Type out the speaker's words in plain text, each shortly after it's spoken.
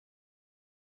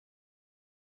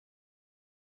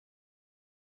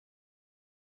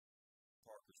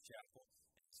Baptist Chapel.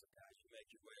 And so, guys, you make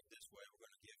your way up this way. We're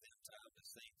going to give them time to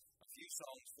sing a few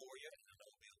songs for you, and I know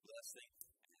it'll be a blessing.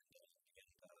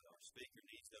 And our speaker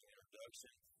needs no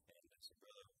introduction. And so,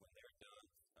 brother, when they're done,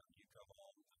 you come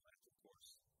on after, of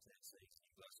course, Tennessee.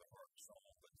 Bless our heart and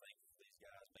soul. But thank you for these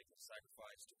guys making the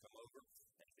sacrifice to come over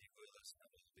and be with us.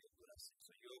 That will be a blessing.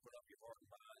 So you open up your heart and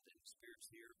mind, and the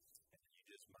Spirit's here, and you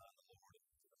just mind the Lord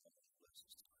and bless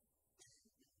us tonight.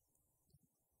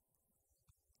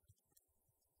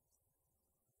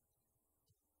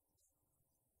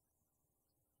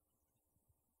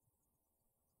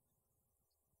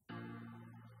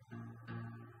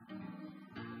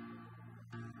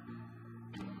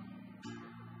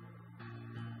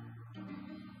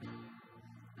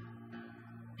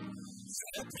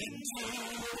 Step into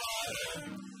the water,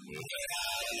 get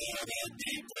out a little bit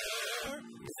deeper,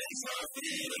 place your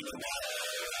feet in the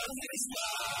water of His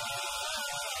love.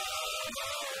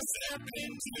 Oh, step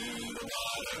into the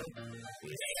water,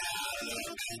 get out a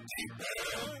little bit deeper,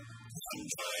 come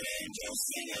join angels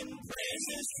singing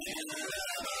praises to the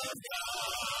Lamb of God.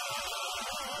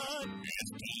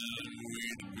 It's time we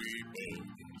the people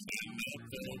stand up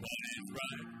for what is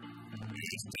right.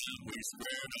 It's time we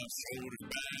square our shoulders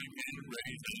back and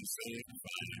raise our souls to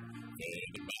fight. For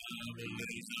the Bible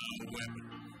is our weapon,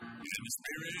 and the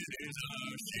Spirit is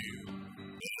our shield.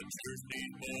 The church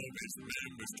needs more of its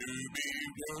members to be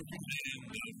working in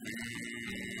the field.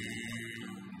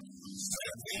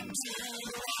 Step into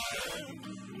the water,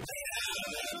 lay out a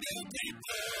little bit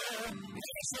deeper,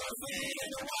 place your feet in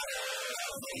the water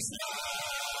of His love.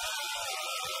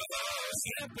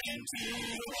 Step into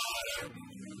the water,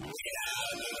 get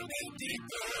out a little bit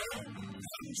deeper,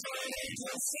 come join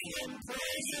angels singing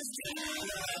praises to the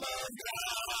Lamb of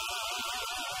God.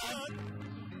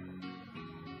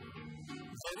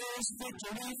 There is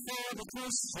victory for the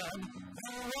Christian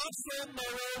who walks the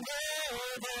narrow way.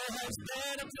 There has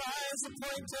been a prize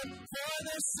appointed for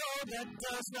the soul that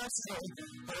does not stray.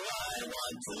 Oh, I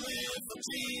want to live for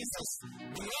Jesus,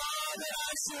 be all that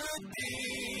I should be,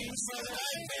 so that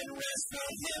I can rest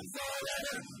with Him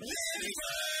forever, live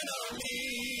eternally.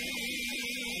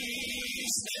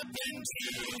 Step into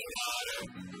the water,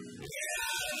 get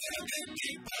out a little bit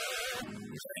deeper,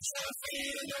 put your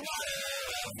feet in the water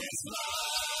of His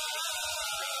love.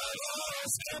 Oh,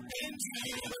 step into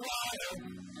the water,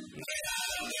 get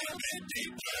out a little bit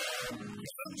deeper,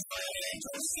 come join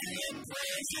angels singing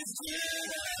praises to the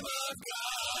Lamb of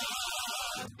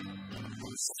God.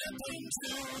 Step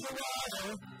into the water,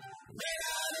 get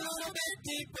out a little bit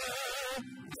deeper,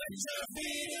 put your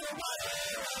feet in the water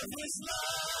of His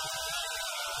love.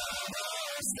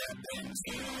 Oh, step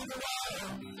into the water,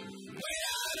 get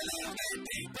out a little bit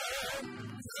deeper,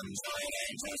 come join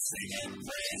angels singing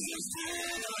praises to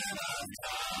the Lamb of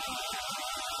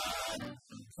God.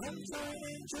 Come join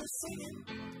angels singing,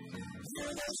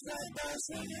 hear those glad bells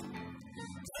ringing.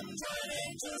 Come join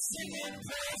angels singing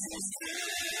praises to the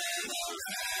Lamb of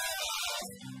God.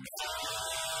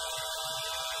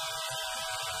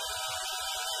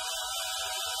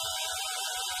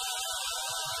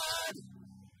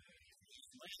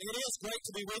 It is great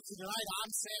to be with you tonight. I'm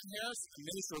Sam Harris, the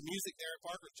minister of music there at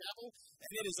Parker Chapel,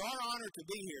 and it is our honor to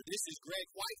be here. This is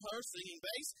Greg Whitehurst singing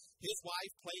bass. His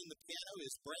wife playing the piano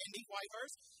is Brandy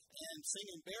Whitehurst, and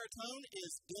singing baritone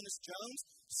is Dennis Jones.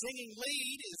 Singing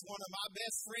lead is one of my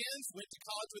best friends. Went to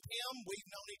college with him. We've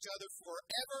known each other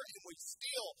forever, and we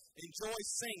still enjoy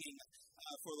singing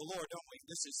for the Lord, don't we?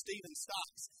 This is Stephen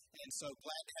Stocks, and so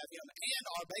glad to have him. And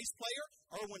our bass player,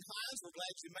 Erwin Hines, we're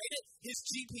glad you made it. His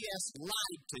GPS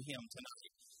lied to him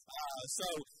tonight. So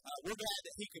we're glad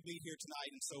that he could be here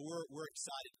tonight, and so we're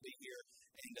excited to be here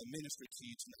and minister to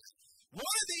you tonight.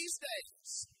 One of these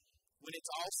days, when it's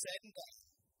all said and done,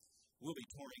 we'll be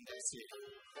touring that city.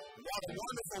 What a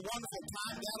wonderful, wonderful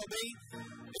time that'll be.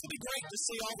 It'll be great to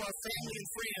see all of our family and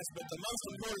friends, but the most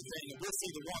important thing is we'll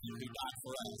see the one who died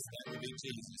for us. That will be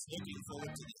Jesus. Looking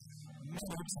forward to that. Many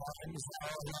times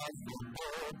our life will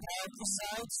go back the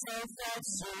sights of that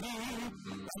city,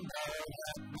 and all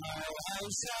that my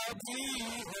eyes shall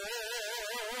behold.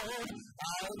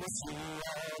 I will see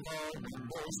all the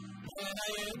windows when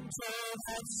I enter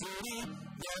that city,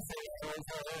 there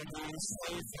forever be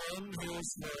safe in His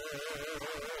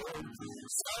word.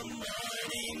 Some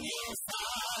morning you'll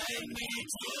find me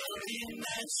touring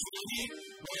that city,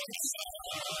 where the Son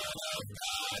of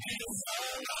God is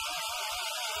alive.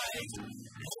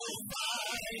 You'll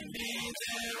find me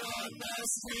there on the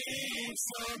street,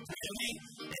 so pretty,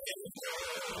 in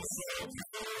girls so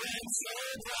pure and so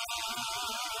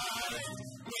bright.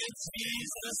 With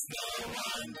Jesus, the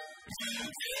one who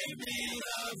gave me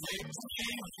the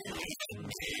victory, who led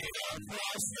me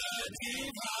across the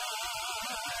divide.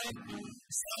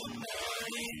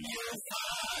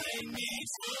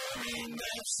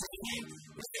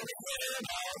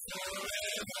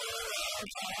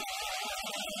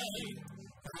 life.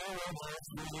 Oh, if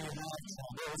we have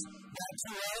troubles that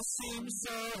to us seem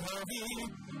so heavy,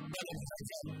 but in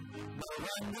heaven, no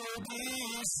one will be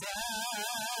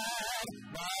sad.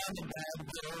 Mom and Dad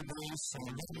will be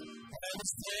singing, and the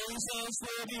praises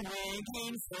will be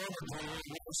ringing for the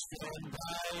greatest friend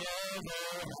I ever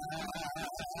had.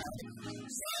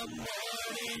 Some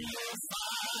morning you'll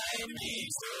find me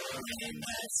touring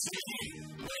that city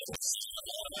where the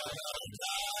Son of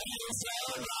God is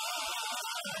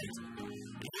alive.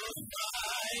 You'll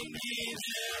find me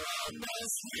there on the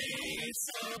street,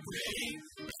 so pretty,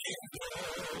 in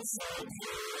gold, so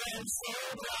pure and so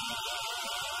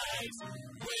bright.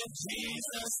 With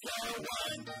Jesus, the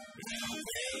one who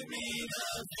gave me the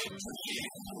victory,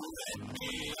 who led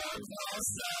me across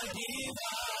the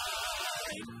divide.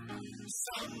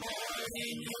 Some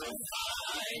morning you'll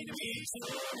find me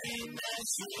touring that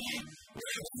street,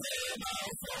 with him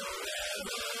I'll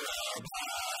forever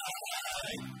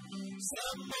abide.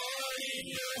 Some morning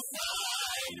you'll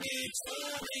find me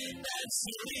touring that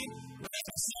city, where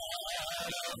the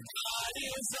Son of God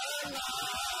is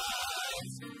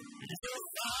alive. You'll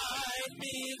find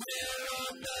me there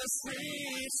on the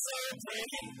streets so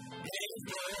pretty, in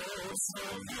gold, so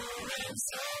pure and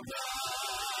so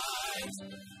bright.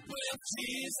 With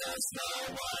Jesus, the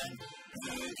one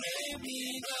who gave me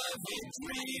the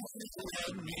victory, who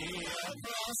led me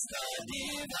across the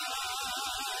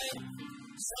divide.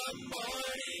 Some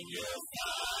morning you'll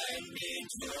find me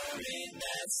touring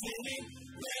that city,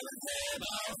 where with him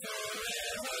I'll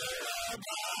forever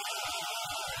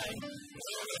abide.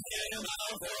 With him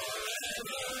I'll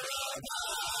forever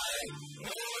abide.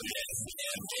 With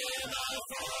him I'll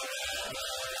forever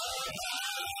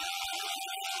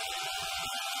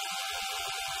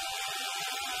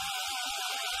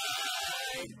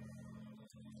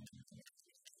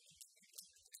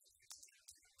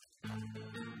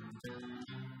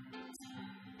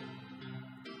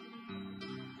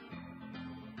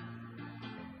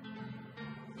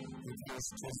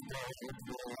Just go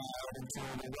out into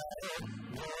the water,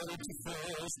 ready to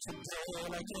fish today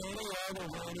like any other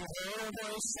one. You heard a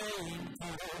voice saying,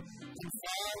 Peter, and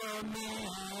follow me.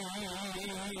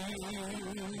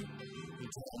 He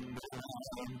turned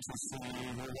around to see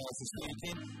who was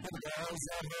speaking, and girls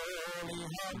that early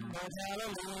had no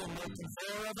hallelujah, looking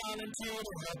for a volunteer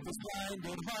to help his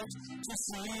blinded heart to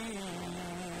see.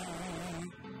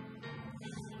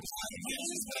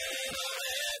 Jesus prayed on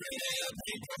every day of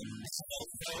people, so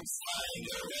folks find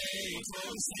their way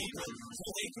towards people, so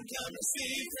they can come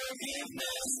receive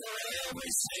forgiveness for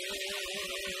every sin.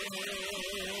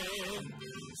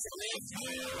 So if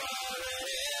you are an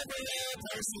everyday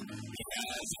person, he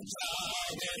has a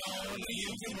job and only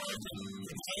you can work it.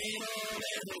 The pain on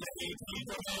everyday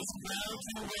people has a crown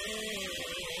to win.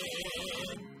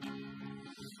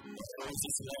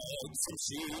 Moses led some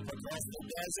sheep across the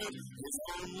desert. His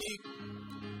only...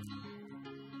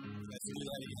 I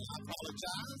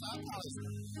apologize.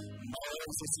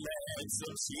 Moses led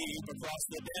some sheep across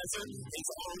the desert. His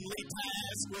only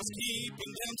task was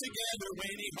keeping them together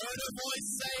when he heard a voice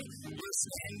say, "You're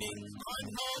standing on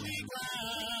holy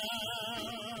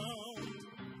ground."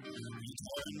 He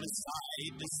turned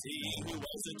aside to see who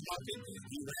was it talking.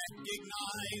 He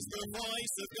recognized the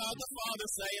voice of God the Father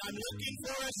say, "I'm looking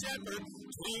for a shepherd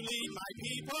to lead my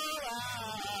people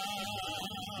out."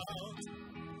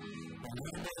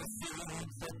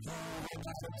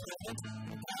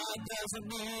 God doesn't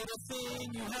need a thing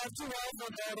you have to offer,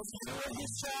 but if you're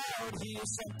his child, he has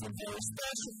something very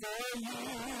special for you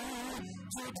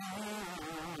to do.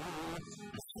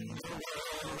 In the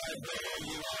world right where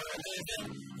you are living,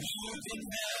 you can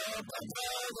help a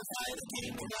brother fight the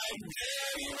kingdom right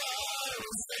where you are.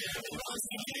 It's where he wants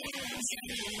to use you.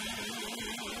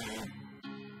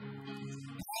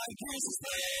 Jesus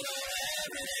prayed on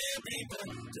everyday people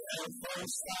to help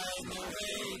folks find their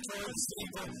way towards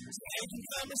people, so they can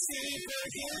come receive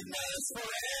forgiveness for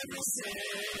every sin.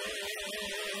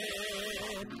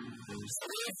 So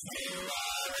if you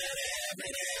are an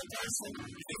everyday person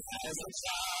who has a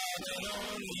job and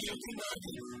only you can work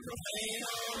it, proclaim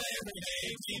on everyday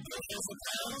people there's a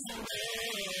crown to win.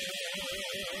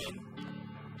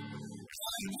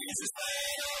 Jesus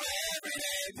prayed on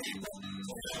everyday people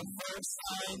to help folks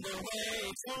find their way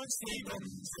towards people,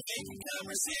 so they can come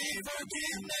receive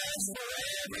forgiveness for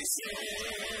every sin.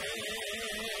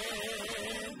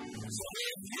 So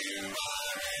if you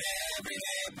are an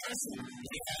everyday person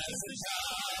who has a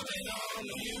job and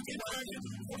only you can earn it,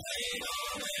 proclaim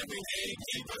on everyday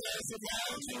people there's a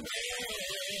crown to win.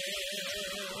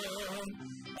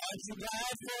 Aren't you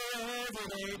glad for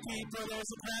everyday people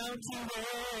there's a crown to win?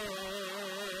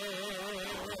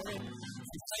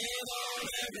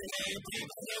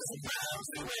 people has the power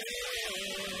to win.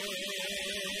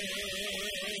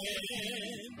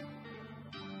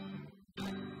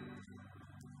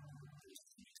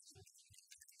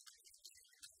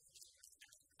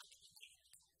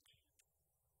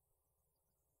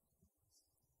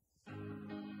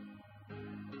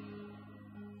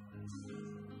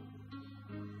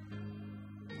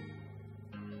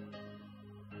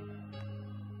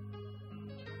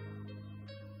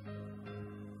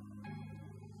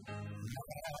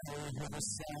 The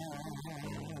sound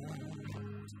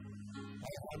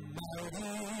of a mighty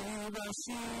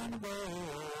rushing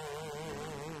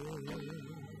wave,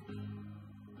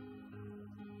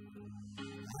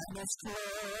 and it's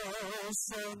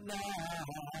closer now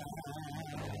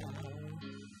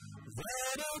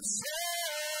than it's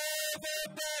ever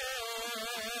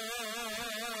been.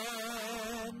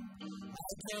 I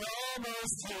can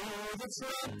almost hear the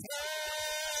trumpet.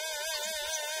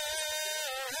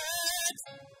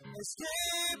 The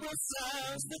stable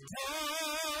sounds the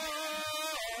call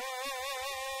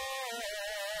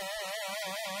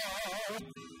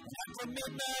at the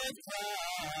midnight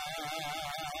cry.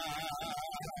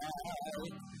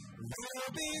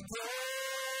 We'll be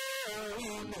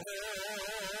going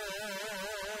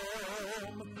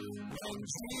home when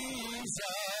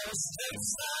Jesus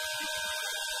steps out.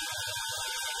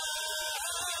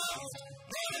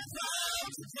 When it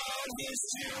comes upon his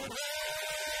children.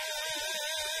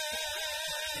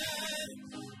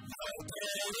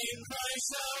 In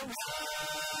Christ shall rise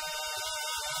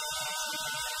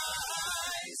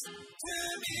to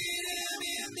meet him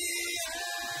in the air,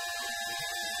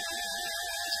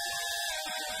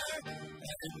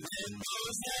 and then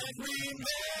those that remain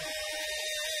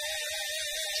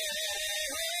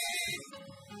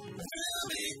will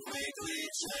be quickly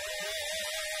changed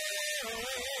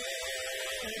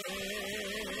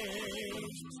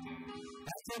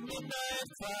at the midnight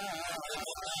cry.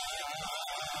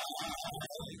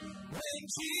 When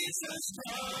Jesus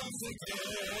comes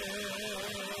again.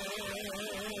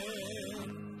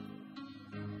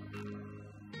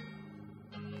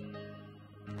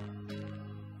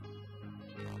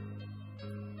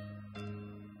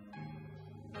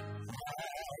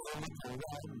 I look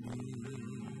around me,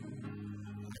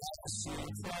 I see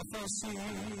prophecies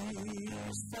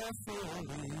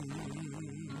fulfilling.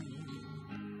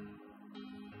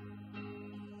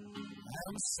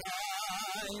 And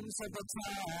signs of the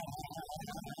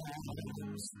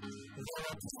times, they're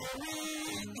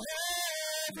appearing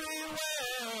everywhere.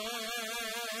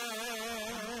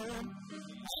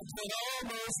 I can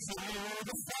almost hear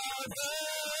the Father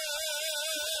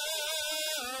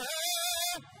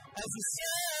as he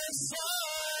says,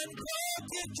 son, go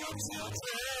get your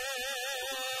children.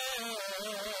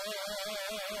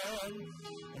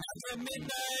 At the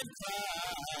midnight cry,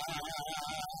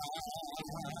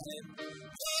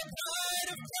 the bride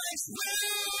of Christ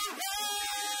will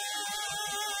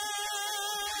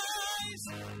rise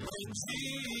when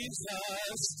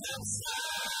Jesus steps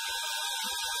out.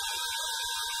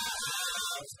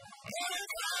 And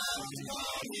comes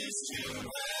on his children.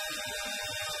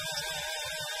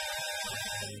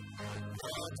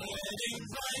 The dead in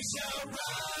Christ shall rise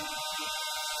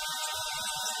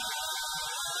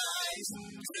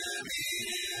to meet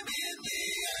him in the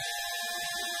air.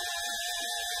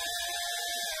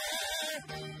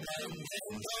 And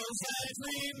then those that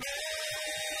remain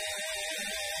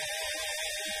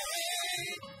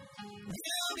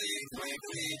will be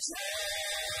quickly changed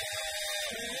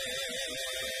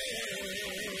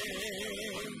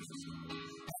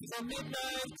at the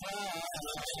midnight cry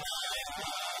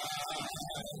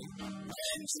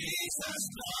when Jesus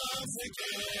comes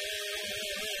again.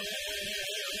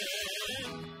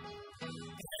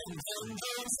 And then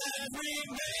those that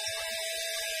remain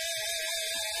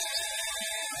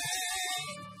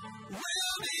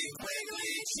will be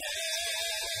quickly changed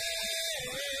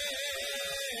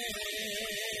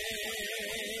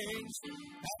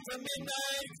at the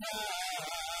midnight cry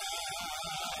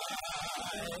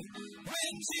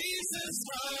when Jesus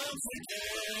comes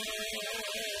again.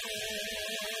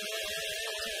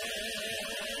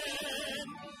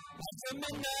 At the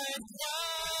midnight cry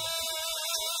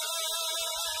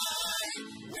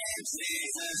when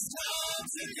Jesus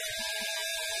comes again.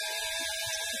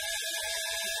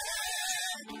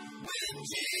 When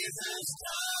Jesus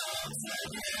comes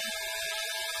again.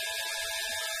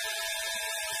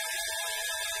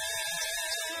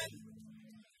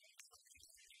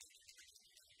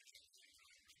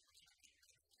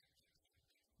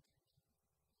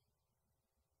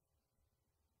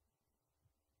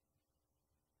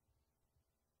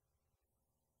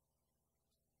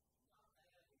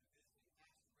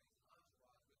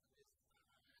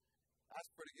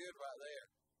 That's pretty good right there.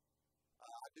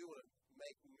 I do want to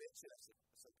make mention of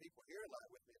some people here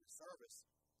tonight with me in the service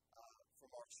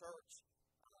from our church.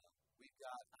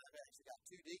 I've actually got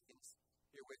two deacons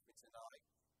here with me tonight,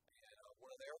 and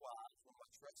one of their wives, one of my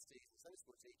trustees, a Sunday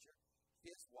school teacher,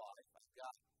 his wife. I've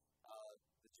got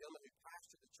the gentleman who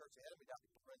pastored the church ahead of me,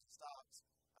 Dr. Prince Stocks.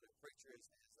 I know the preacher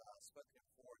has spoken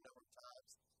before a number of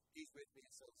times. He's with me,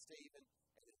 his son Stephen,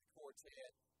 and then the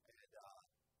quartet, and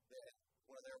then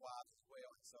one of their wives as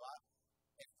well. And so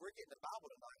if we're getting the Bible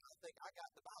tonight, I think I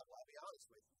got the Bible, I'll be honest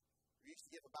with you. We used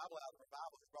to give a Bible out of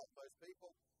revivals that brought most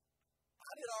people.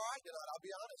 I did all right tonight, I'll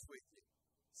be honest with you.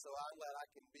 So I'm glad I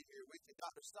can be here with you.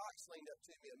 Dr. Stocks leaned up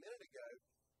to me a minute ago,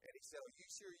 and he said, "Are you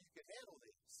sure you can handle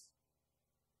this?"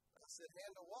 I said,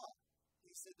 "Handle what?"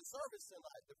 He said, "The service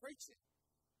tonight, the preaching."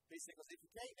 He said, "Because if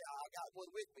you can't, I got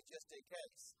one with me just in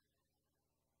case."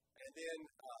 And then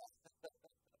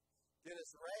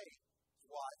Dennis Ray's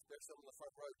wife, there's someone in the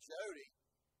front row, Jody,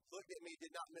 looked at me,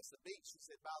 did not miss a beat. She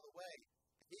said, "By the way,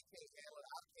 if he can't handle it,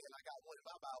 I can. I got one in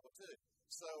my Bible too."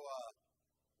 So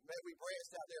maybe we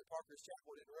branched out there at Parker's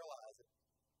Chapel, didn't realize it.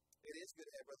 It is good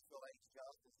to have Brother Phil H.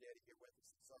 Johnson's daddy here with us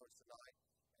in service tonight.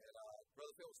 And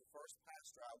Brother Phil was the first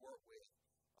pastor I worked with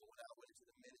when I went into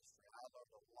the ministry. I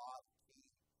learned a lot of key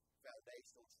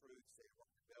foundational truths there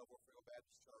at Belvoir Field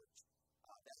Baptist Church.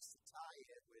 That's the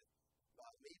tie-in with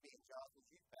me being Johnson's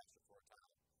youth pastor for a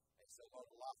time. And so I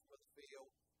learned a lot from Brother Phil.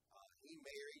 He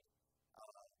married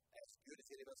as good as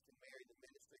any of us can marry in the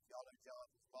ministry. If y'all know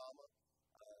Johnson's mama,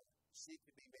 she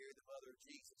could be married the mother of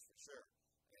Jesus for sure.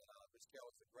 And Miss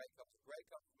Carol's a great couple. It's a great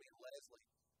couple for me and Leslie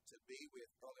to be with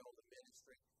early on in the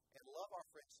ministry and love our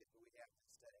friendship that we have to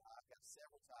this day. I've got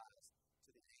several ties to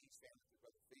the Hayes family through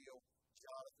Brother Phil,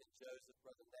 Jonathan, Joseph,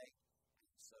 Brother Nate.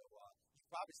 And so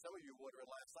some of you were wondering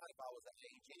last night if I was at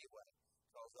Hayes anyway,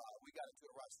 because we got into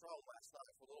it right strong last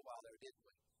night for a little while there, didn't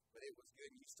we? But it was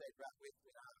good, and you stayed right with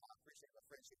me. I appreciate my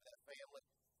friendship with that family.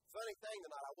 Funny thing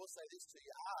tonight, I will say this to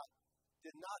you. I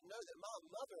did not know that my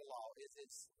mother-in-law is in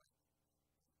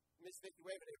Miss Vicki,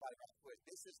 wave at everybody right quick.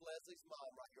 This is Leslie's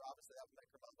mom right here. Obviously, that would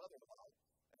make her my mother-in-law.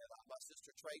 And my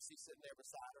sister Tracy sitting there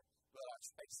beside her. But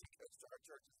Tracy goes to our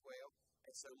church as well.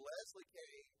 And so Leslie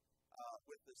came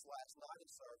with this last night in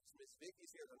service. Miss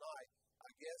Vicki's here tonight. I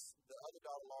guess the other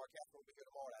daughter, Laura Catherine, will be here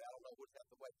tomorrow night. I don't know. We'll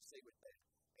have to wait to see with that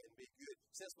and be good.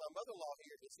 Since my mother-in-law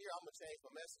is here, I'm going to change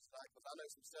my message tonight because I know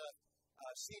some stuff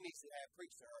she needs to have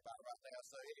preached to her about right now.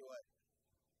 So anyway,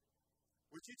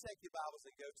 would you take your Bibles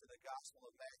and go to the Gospel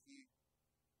of Matthew?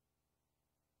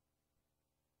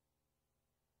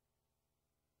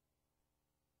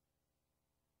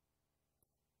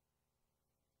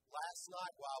 Last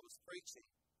night while I was preaching,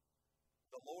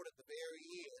 the Lord at the very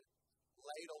end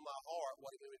laid on my heart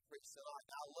what he would preach tonight.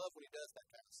 I love when he does that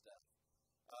kind of stuff.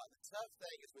 The tough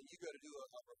thing is when you go to do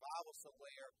a revival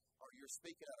somewhere or you're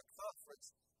speaking at a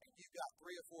conference and you've got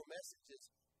 3 or 4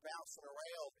 messages bouncing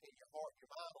around in your heart and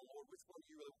your mind, oh Lord, which one do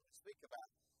you really want to speak about?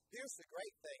 Here's the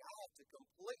great thing. I have to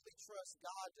completely trust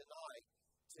God tonight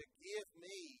to give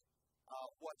me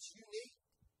what you need.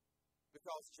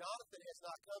 Because Jonathan has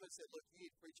not come and said, look, you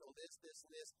need to preach on this, this,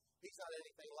 and this. He's not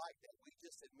anything like that. We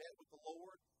just have met with the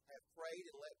Lord, have prayed,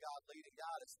 and let God lead and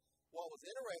guide us. What was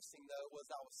interesting, though, was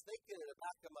I was thinking in the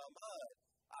back of my mind,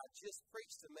 I just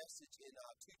preached a message in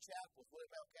 2 chapels, one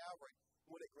at Mount Calvary,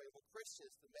 one at Greenville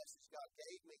Christians, the message God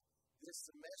gave me this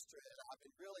semester, and I've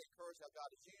been really encouraged how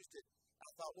God has used it. I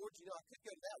thought, Lord, I could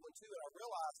go to that one, too, and I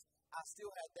realized I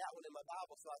still had that one in my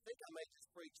Bible, so I think I may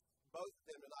just preach both of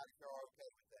them tonight if you're okay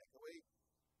with that. Can we?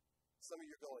 Some of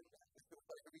you are going,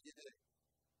 whatever you do.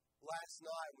 Last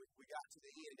night, we got to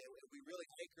the end, and we really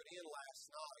anchored in last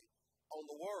night on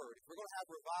the Word. If we're going to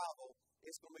have revival,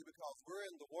 it's going to be because we're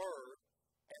in the Word,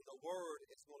 and the Word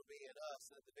is going to be in us.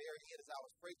 And at the very end, as I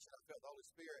was preaching, I felt the Holy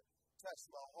Spirit touch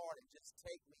my heart and just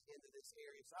take me into this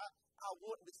area. So I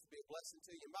want this to be a blessing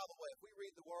to you. And by the way, if we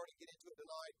read the Word and get into it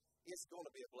tonight, it's going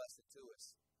to be a blessing to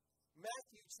us.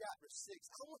 Matthew chapter 6,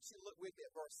 I want you to look with me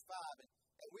at verse 5.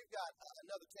 And we've got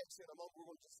another text here in a moment. We're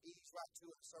going to just ease right to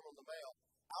it, the Sermon on the Mount.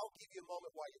 I'll give you a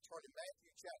moment while you're turning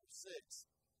Matthew chapter 6.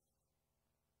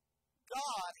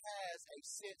 God has a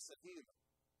sense of humor.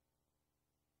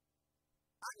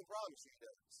 I can promise you he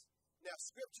does. Now,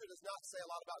 Scripture does not say a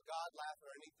lot about God laughing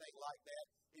or anything like that.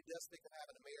 It does speak of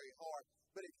having a merry heart.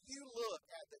 But if you look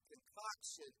at the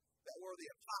concoction that were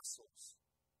the apostles,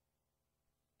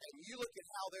 and you look at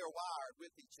how they're wired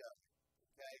with each other,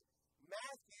 okay,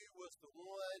 Matthew was the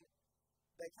one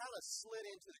they kind of slid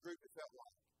into the group it felt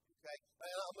like, okay?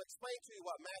 And I'm going to explain to you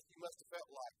what Matthew must have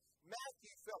felt like.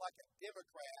 Matthew felt like a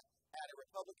Democrat at a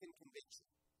Republican convention.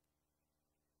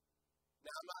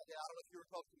 Now, I don't know if you're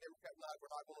Republican, Democrat,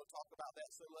 we're not going to talk about that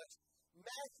so much.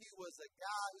 Matthew was a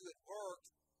guy who had worked,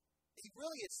 he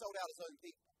really had sold out his own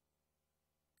people.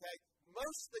 Okay?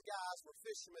 Most of the guys were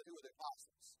fishermen who were the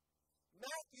apostles.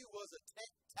 Matthew was a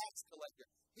tax collector.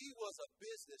 He was a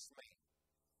businessman.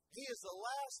 He is the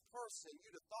last person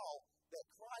you'd have thought that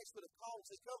Christ would have called and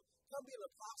said, come be an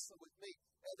apostle with me.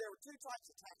 And there were two types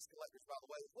of tax collectors, by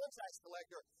the way. One tax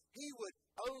collector, he would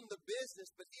own the business,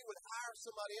 but he would hire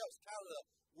somebody else kind of to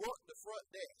work the front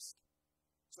desk.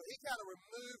 So he kind of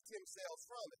removed himself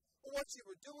from it. But what you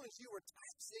were doing is you were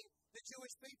taxing the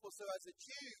Jewish people. So as a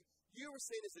Jew, you were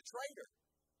seen as a traitor.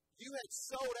 You had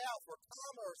sold out for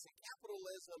commerce and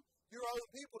capitalism your own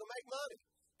people to make money.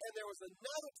 And there was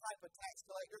another type of tax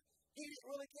collector. He didn't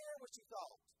really care what you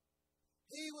thought.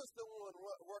 He was the one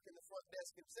working the front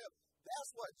desk himself.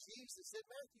 That's what Jesus said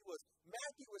Matthew was.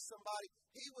 Matthew was somebody,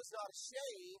 he was not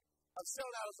ashamed of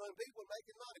selling out his own people and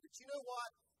making money. But you know what?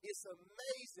 It's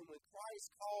amazing when Christ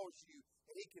calls you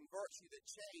and he converts you, the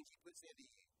change he puts into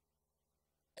you.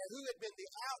 And who had been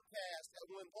the outcast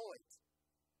at one point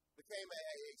became a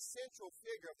central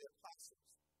figure of the apostles.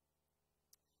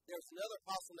 There was another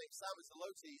apostle named Simon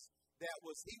Zelotes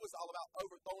he was all about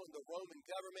overthrowing the Roman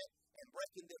government and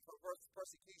breaking them from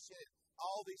persecution,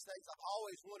 all these things. I've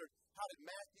always wondered, how did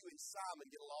Matthew and Simon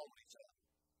get along with each other?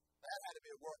 That had to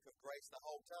be a work of grace the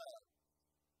whole time.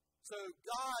 So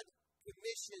God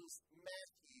commissions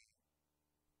Matthew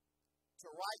to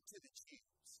write to the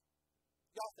Jews.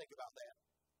 Y'all think about that.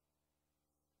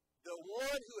 The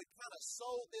one who had kind of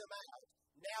sold them out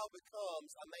now becomes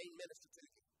a main minister to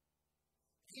them.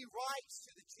 He writes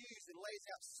to the Jews and lays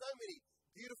out so many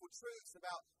beautiful truths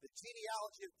about the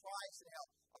genealogy of Christ and how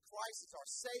Christ is our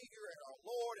Savior and our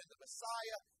Lord and the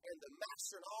Messiah and the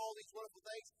Master and all these wonderful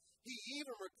things. He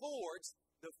even records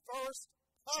the first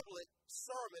public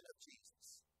sermon of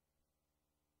Jesus.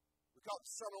 We call it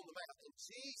the Sermon on the Mount. And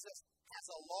Jesus has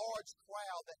a large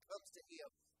crowd that comes to him.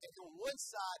 And on one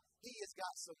side, he has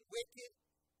got some wicked,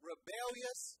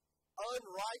 rebellious,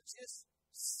 unrighteous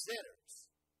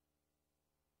sinners.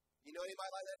 You know anybody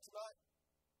like that tonight?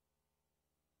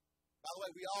 By the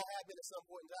way, we all have been at some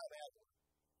point in time, haven't we?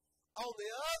 On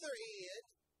the other end,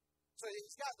 so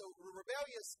he's got the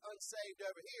rebellious unsaved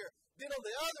over here. Then on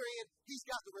the other end, he's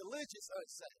got the religious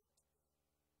unsaved.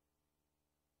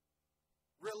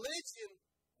 Religion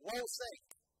won't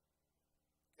save.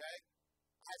 Okay?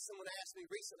 I had someone ask me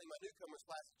recently, my newcomers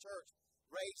class at church,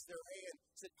 raised their hand,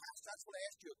 said, Pastor, I just want to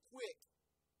ask you a quick,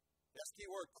 that's the key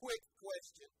word, quick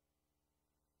question.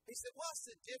 He said, what's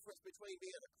the difference between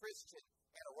being a Christian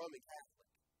and a Roman Catholic?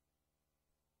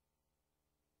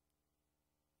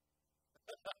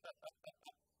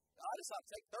 I decided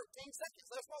to take 13 seconds.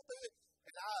 Let's walk through it.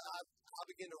 And I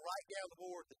began to write down the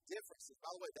board the differences.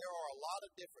 By the way, there are a lot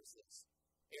of differences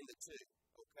in the two,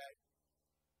 okay?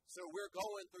 So we're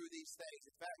going through these things.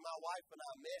 In fact, my wife and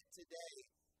I met today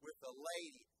with a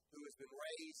lady who has been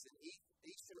raised in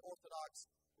Eastern Orthodox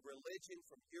religion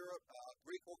from Europe,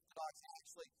 Greek Orthodox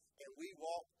actually, and we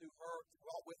walked with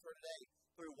her today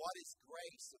through what is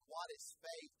grace and what is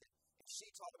faith. And she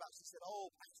talked about, she said,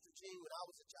 Pastor Gene, when I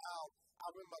was a child, I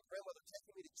remember my grandmother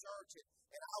taking me to church,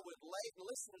 and I would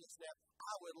listen to this now,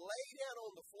 I would lay down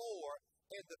on the floor,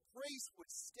 and the priest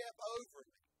would step over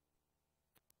me.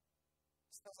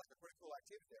 Sounds like a pretty cool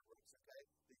activity there, Bruce, okay?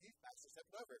 The youth pastor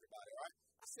stepping over everybody, all right?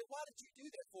 I said, why did you do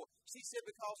that for? She said,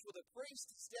 because for the priest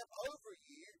to step over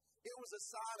you, it was a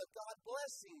sign of God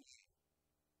blessing you.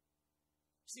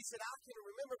 She said, I can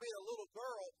remember being a little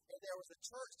girl, and there was a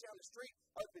church down the street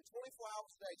open 24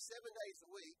 hours a day, 7 days a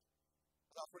week. I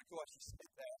thought pretty cool how she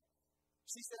said that.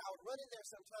 She said, I would run in there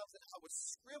sometimes, and I would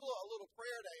scribble a little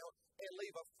prayer down and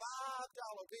leave a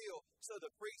 $5 bill so the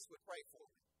priest would pray for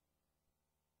me.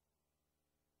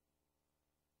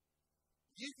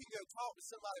 You can go talk to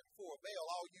somebody before a veil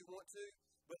all you want to,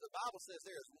 but the Bible says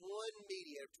there is one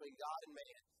mediator between God and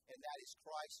man, and that is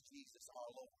Christ Jesus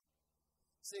our Lord.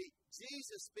 See,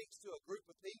 Jesus speaks to a group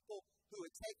of people who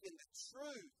had taken the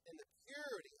truth and the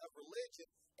purity of religion,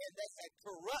 and they had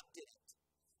corrupted it.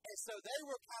 And so they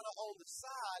were kind of on the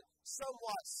side,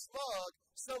 somewhat smug,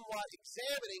 somewhat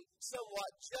examining, somewhat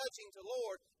judging the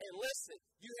Lord. And listen,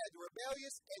 you had the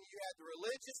rebellious and you had the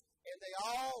religious, and they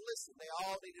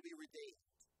all need to be redeemed.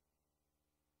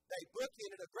 They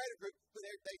bookended a greater group, but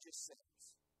they just sinners.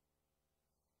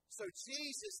 So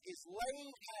Jesus is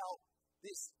laying out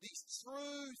these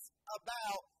truths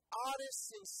about honest,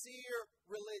 sincere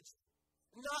religion.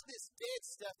 Not this dead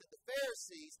stuff that the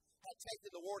Pharisees had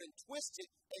taken the word and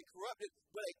twisted and corrupted,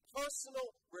 but a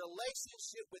personal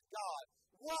relationship with God.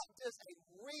 What does a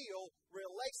real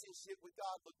relationship with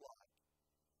God look like?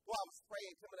 While I was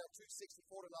praying, coming out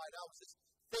 264 tonight, I was just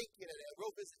thinking, and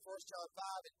we'll visit 1 John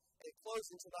 5 and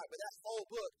closing tonight, but that whole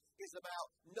book is about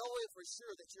knowing for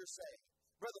sure that you're saved.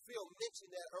 Brother Phil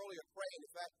mentioned that earlier, praying.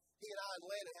 In fact, he and I and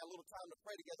Landon had a little time to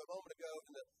pray together a moment ago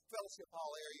in the fellowship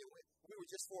hall area. We were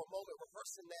just for a moment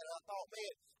rehearsing that, and I thought,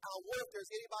 man, I wonder if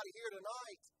there's anybody here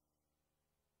tonight.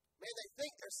 Man, they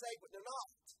think they're saved, but they're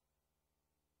not.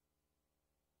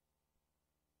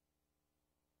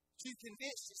 You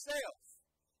convince yourself.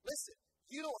 Listen,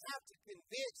 you don't have to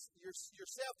convince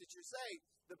yourself that you're saved.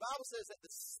 The Bible says that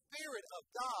the Spirit of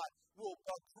God will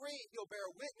agree, He'll bear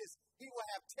witness, He will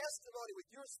have testimony with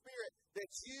your spirit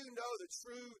that you know the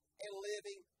true and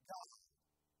living God.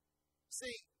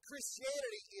 See,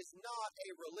 Christianity is not a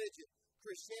religion.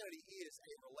 Christianity is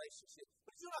a relationship.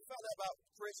 But you know what I found out about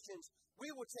Christians? We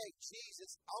will take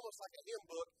Jesus, almost like a hymn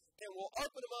book, and we'll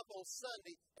open them up on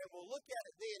Sunday, and we'll look at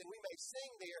it then, and we may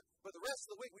sing there, but the rest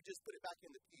of the week we just put it back in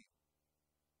the pew.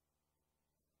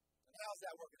 And how's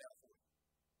that working out for you?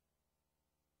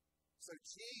 So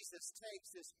Jesus takes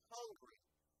this hungry,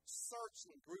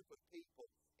 searching group of people,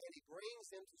 and He brings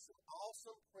them to some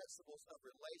awesome principles of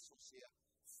relationship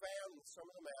found in the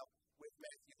Sermon on the Mount with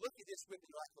Matthew. Look at this with me,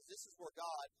 right? Because this is where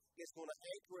God is going to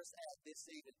anchor us at this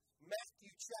evening.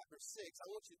 Matthew chapter 6. I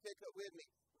want you to pick up with me,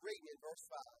 reading in verse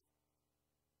 5.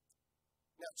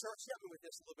 Now, church, help me with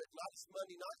this a little bit. Tonight is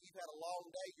Monday night. You've had a long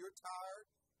day. You're tired.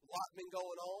 A lot been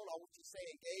going on. I want you to say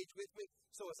engage with me.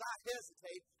 So as I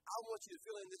hesitate, I want you to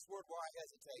fill in this word where I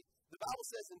hesitate. The Bible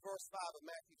says in verse 5 of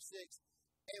Matthew 6,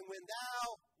 and when thou,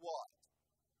 what?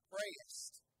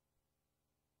 Prayest.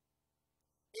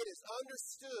 It is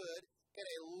understood in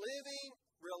a living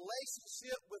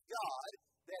relationship with God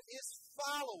that His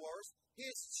followers,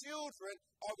 His children,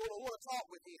 are going to want to talk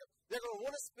with Him. They're going to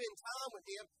want to spend time with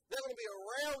Him. They're going to be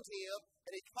around Him,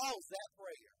 and He calls that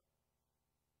prayer.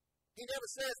 He never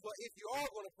says, well, if you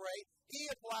are going to pray, He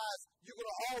implies you're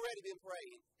going to already been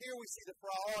praying. Here we see the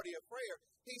priority of prayer.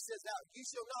 He says, now, you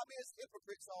shall not be as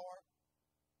hypocrites are.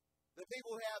 The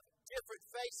people have different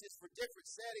faces for different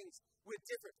settings with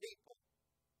different people.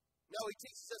 No, He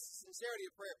teaches us the sincerity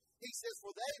of prayer. He says,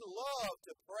 for they love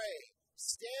to pray,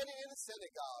 standing in the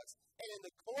synagogues and in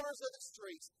the corners of the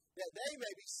streets, that they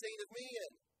may be seen of men.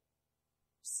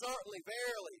 Certainly,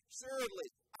 verily, surely,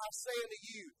 I say unto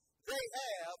you, they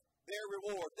have their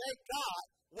reward. They got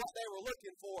what they were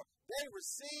looking for. They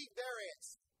received their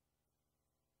answer.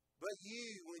 But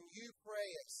you, when you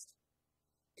prayest,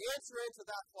 enter into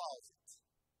thy closet.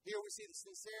 Here we see the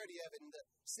sincerity of it and the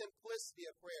simplicity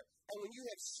of prayer. And when you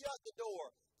have shut the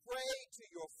door, pray to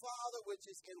your Father which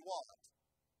is in what?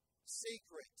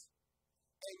 Secret.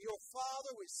 And your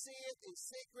Father which seeth in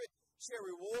secret shall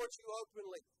reward you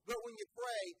openly. But when you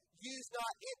pray, use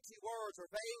not empty words or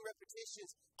vain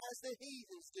repetitions as the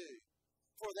heathens do.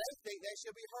 For they think they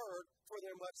shall be heard for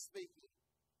their much speaking.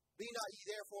 Be not ye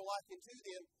therefore like unto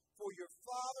them, for your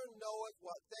Father knoweth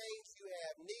what things you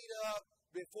have need of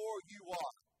before you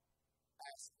what?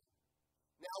 Ask Him.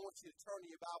 Now I want you to turn to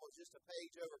your Bible just a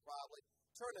page over probably.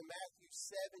 Turn to Matthew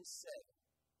 7:7.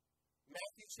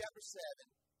 Matthew chapter 7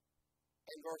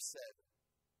 and verse 7.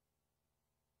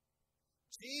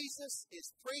 Jesus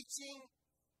is preaching,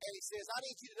 and He says, I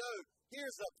need you to know,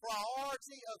 here's a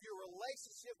priority of your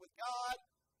relationship with God.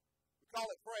 We call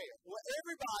it prayer. Well,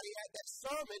 everybody at that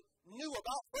sermon knew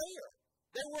about prayer.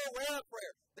 They were aware of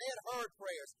prayer. They had heard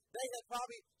prayers. They had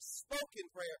probably spoken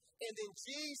prayer. And then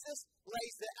Jesus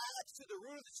lays the axe to the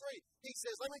root of the tree. He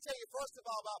says, let me tell you first of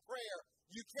all about prayer.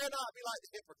 You cannot be like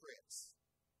the hypocrites.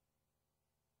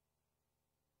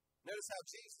 Notice how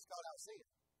Jesus called out sin.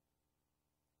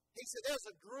 He said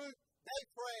there's a group, they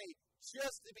pray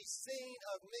just to be seen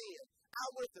of men. I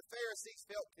wonder if the Pharisees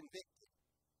felt convicted.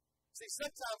 See,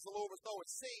 sometimes the Lord was throwing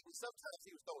seed, and sometimes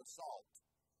He was throwing salt.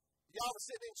 Y'all were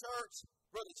sitting in church,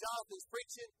 Brother Jonathan's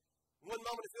preaching. One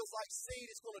moment it feels like seed,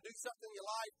 it's going to do something in your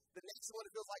life. The next one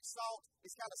it feels like salt,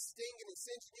 it's kind of stinging and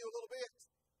cinching you a little bit.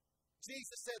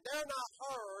 Jesus said they're not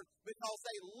heard because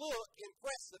they look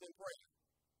impressive in prayer.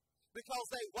 Because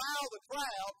they wow the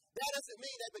crowd, that doesn't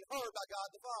mean they've been heard by God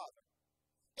the Father.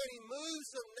 And He moves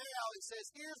them now and says,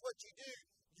 here's what you do.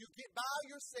 You get by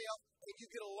yourself, and you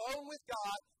get alone with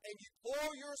God, and you pour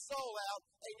your soul out,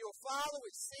 and your Father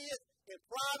which seeth in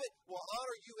private will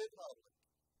honor you in public.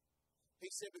 He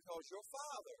said, because your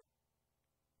Father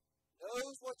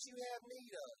knows what you have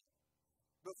need of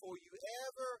before you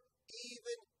ever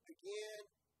even begin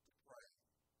to pray.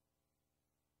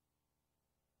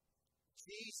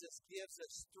 Jesus gives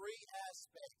us three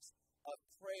aspects of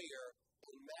prayer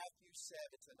in Matthew 7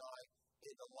 tonight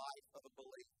in the life of a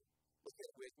believer. Look at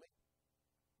it with me.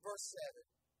 Verse 7,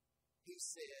 He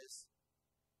says,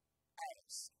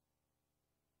 ask.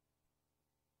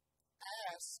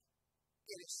 Ask,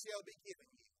 and it shall be given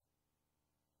you.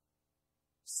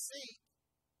 Seek,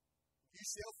 you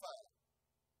shall find.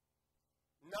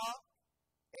 Knock,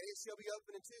 and it shall be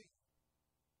opened unto you.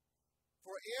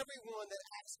 For everyone that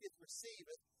asketh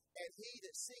receiveth, and he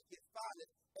that seeketh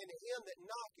findeth, and to him that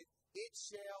knocketh it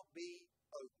shall be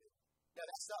opened. Now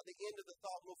that's not the end of the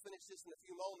thought. We'll finish this in a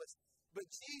few moments. But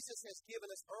Jesus has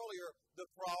given us earlier the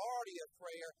priority of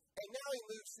prayer, and now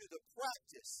he moves to the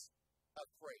practice of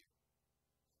prayer.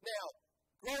 Now,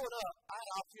 growing up, I had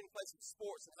an opportunity to play some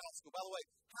sports in high school. By the way,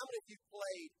 how many of you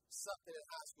played something in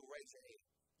high school? Raise your hand.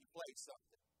 You played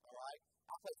something, all right?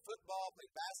 I played football,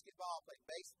 played basketball, played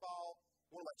baseball.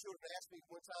 One of my children asked me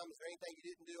one time, is there anything you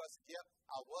didn't do? I said, yep,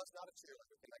 I was not a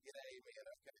cheerleader. Can I get an amen?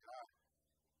 Okay, all right.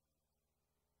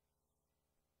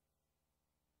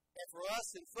 And for us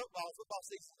in football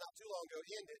season not too long ago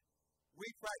ended, we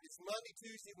practiced Monday,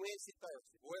 Tuesday, Wednesday,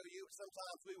 Thursday. Well,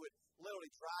 sometimes we would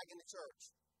literally drag into church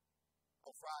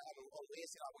on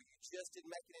Wednesday night where you just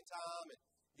didn't make it in time, and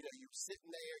you were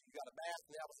sitting there, you got a bath,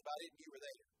 and that was about it, and you were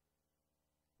there.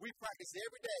 We practiced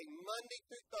every day, Monday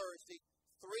through Thursday,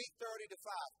 3:30 to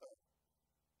 5:30.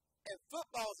 And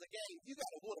football is a game, you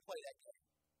got to want to play that game.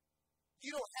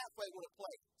 You don't halfway want to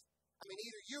play it. I mean,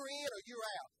 either you're in or you're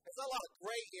out. There's not a lot of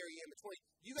gray area in between.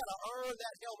 You got to earn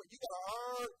that helmet. You got to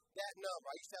earn that number.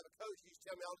 I used to have a coach who used to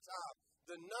tell me all the time,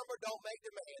 the number don't make the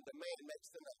man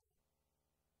makes the number.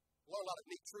 Learn a lot of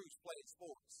neat truths playing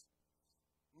sports.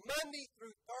 Monday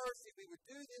through Thursday, we would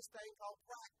do this thing called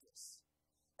practice.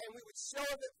 And we would show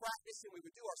up at practice, and we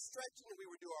would do our stretching, and we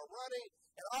would do our running.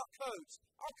 And our coach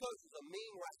was a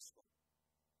mean rascal.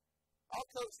 Our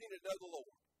coach needed to know the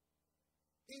Lord.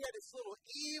 He had this little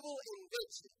evil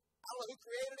invention. I don't know who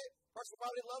created it. Person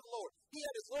probably didn't love the Lord. He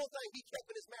had this little thing he kept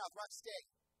in his mouth right steady.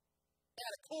 It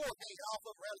had a cord hanging off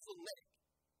of around his little neck.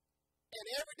 And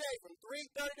every day from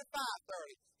 3:30 to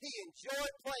 5:30, he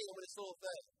enjoyed playing with this little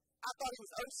thing. I thought he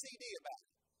was OCD about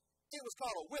it. It was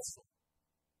called a whistle.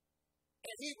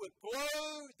 And he would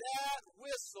blow that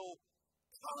whistle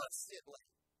constantly.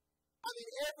 I mean,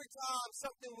 every time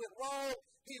something went wrong,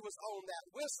 he was on that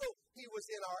whistle. He was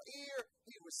in our ear.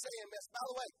 He was saying mess. By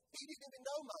the way, he didn't even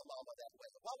know my mama that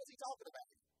way. Why was he talking about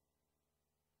it?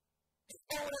 He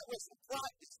blowing that whistle,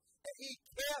 practice. And he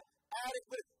kept at it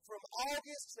from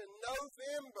August to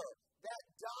November. That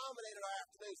dominated our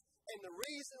afternoons. And the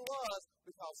reason was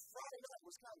because Friday night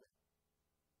was coming.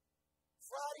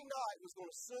 Friday night was going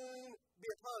to soon be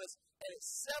upon us. And at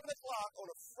 7 o'clock on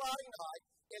a Friday night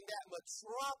in that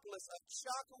metropolis of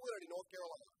Chocowility, North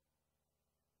Carolina,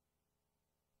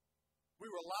 we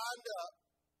were lined up,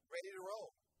 ready to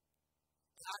roll.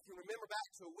 I can remember back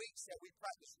to weeks that we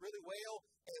practiced really well,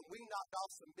 and we knocked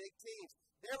off some big teams.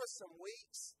 There were some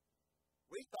weeks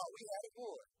we thought we had it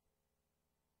won.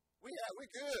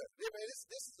 We're good. I mean,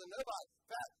 this is a nobody. In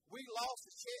fact, we lost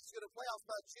a chance to go to the playoffs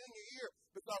my junior year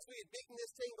because we had beaten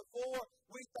this team before.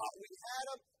 We thought we had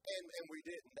them, and we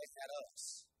didn't. They had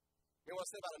us. You know what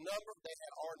I said about a number? They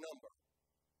had our number.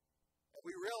 And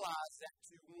we realized that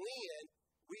to win,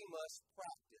 we must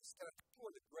practice. And I think one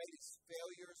of the greatest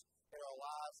failures in our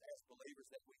lives as believers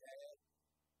that we had,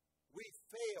 we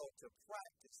failed to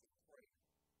practice in prayer.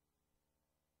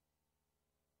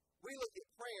 We look at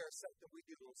prayer as something we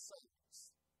do on Sundays.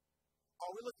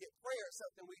 Or we look at prayer as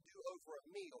something we do over a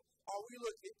meal. Or we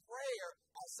look at prayer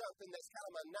as something that's kind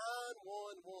of a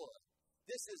 911.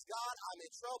 This is God, I'm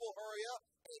in trouble, hurry up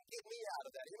and get me out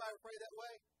of that. Anybody ever pray that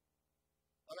way?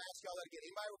 I'm going to ask y'all that again.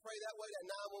 Anybody ever pray that way, that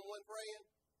 911 praying?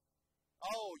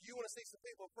 Oh, you want to see some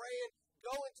people praying?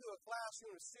 Go into a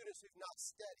classroom of students who've not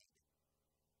studied.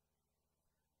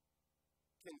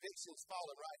 Conviction's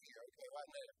falling right here, okay, right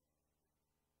there.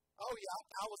 Oh, yeah,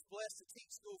 I was blessed to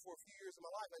teach school for a few years of my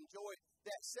life. I enjoyed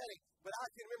that setting. But I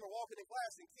can remember walking in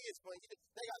class and kids playing.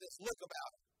 They got this look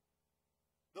about it.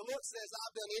 The look says,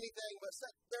 I've done anything, but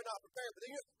they're not prepared. But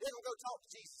they're going to go talk to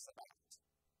Jesus about it.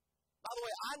 By the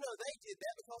way, I know they did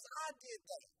that because I did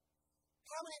that.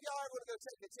 How many of y'all are going to go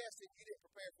take the test and you didn't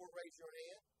prepare for it? Raise your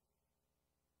hand.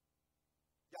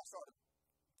 Y'all started,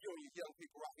 you young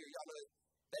people right here, y'all know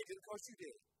they did. Of course you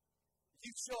did. You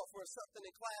show up for something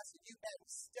in class and you hadn't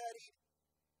studied.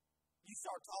 You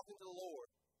start talking to the Lord.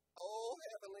 Oh,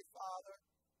 Heavenly Father.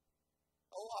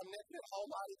 Oh, omnipotent,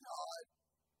 almighty God.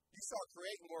 You start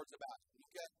creating words about it,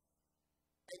 okay?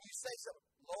 And you say something.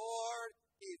 Lord,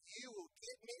 if you will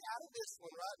get me out of this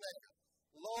one right now,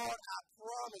 Lord, I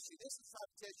promise you, this is the type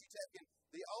of test you take, and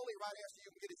the only right answer you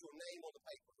can get is your name on the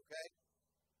paper, okay?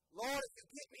 Lord, if you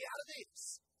get me out of this,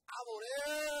 I won't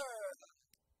ever.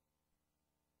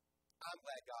 I'm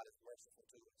glad God is merciful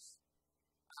to us.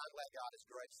 I'm glad God is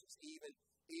gracious, even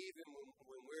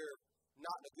when we're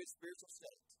not in a good spiritual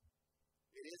state.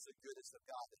 It is the goodness of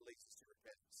God that leads us to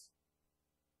repentance.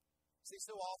 See,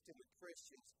 so often with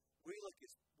Christians, we look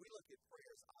at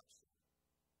prayer as optional.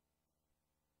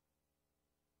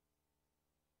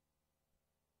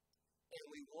 And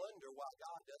we wonder why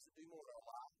God doesn't do more in our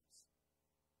lives,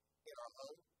 in our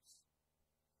homes,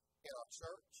 in our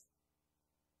church.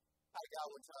 I had a guy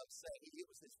one time say, it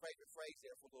was his favorite phrase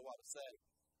there for a little while to say,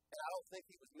 and I don't think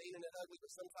he was mean and ugly,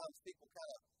 but sometimes people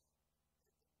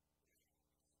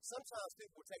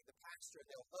will take the pastor and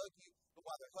they'll hug you, but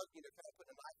while they're hugging you, they're kind of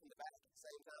putting a knife in the back at the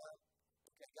same time.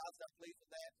 Okay, God's not pleased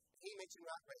with that. He mentioned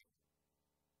right there.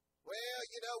 Well,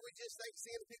 we just ain't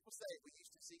seeing people saved. We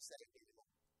used to see saved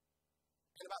anymore.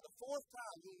 And about the fourth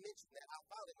time he mentioned that, I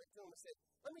finally went to him and said,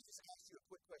 let me just ask you a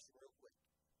quick question real quick.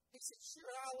 He said,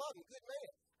 sure, I love him, good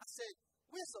man. I said,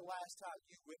 when's the last time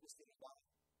you witnessed anybody?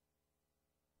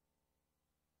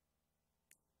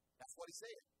 That's what he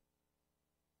said.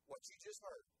 What you just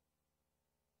heard.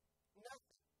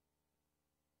 Nothing.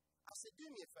 I said, do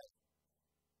me a favor.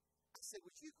 I said,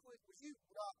 would you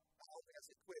not, I don't think I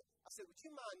said quit. I said, would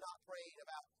you mind not praying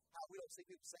about how we don't see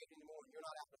people saved anymore and you're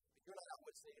not out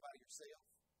witnessing anybody yourself?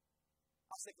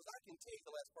 I said, because I can tell you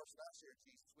the last person I shared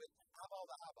Jesus with, eyeball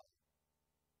to eyeball.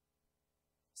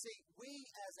 See, we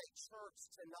as a church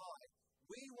tonight,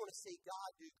 we want to see God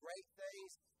do great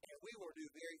things and we want to do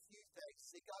very few things.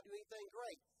 See God do anything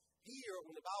great. Here,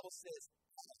 when the Bible says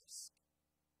ask,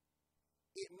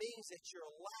 it means that you're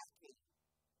lacking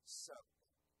something.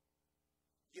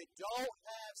 You don't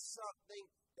have something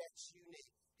that you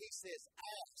need. He says,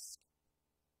 ask.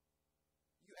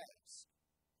 You ask.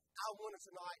 I wonder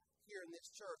tonight here in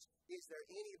this church, is there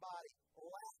anybody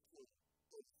lacking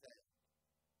anything?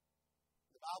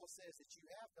 The Bible says that you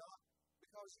have not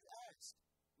because you asked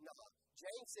not.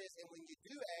 James says, and when you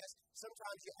do ask,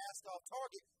 sometimes you ask off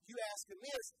target, you ask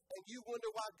amiss, and you wonder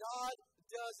why God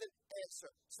doesn't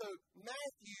answer. So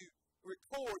Matthew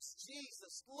records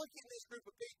Jesus looking at this group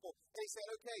of people, and he said,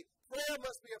 okay, prayer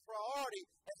must be a priority,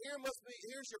 and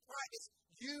here's your practice.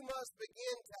 You must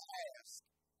begin to ask.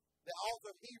 The author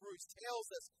of Hebrews tells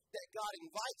us that God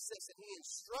invites us and he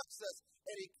instructs us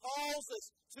and he calls us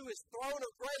to his throne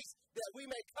of grace that we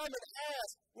may come and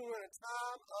ask when we're in a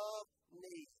time of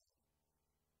need.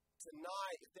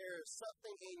 Tonight, if there is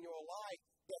something in your life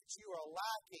that you are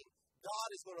lacking, God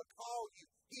is going to call you.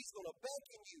 He's going to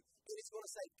beckon you. And he's going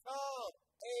to say, come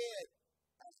and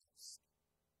ask.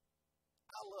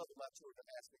 I love when my children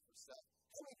ask me for stuff.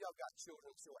 How many of y'all got children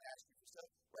who still ask you for stuff?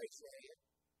 Raise your hand.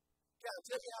 Can I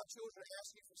tell you how children ask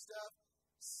you for stuff?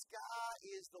 Sky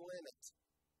is the limit.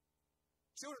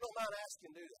 Children don't mind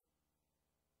asking, do they?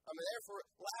 I mean, therefore,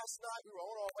 last night we were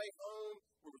on our way home.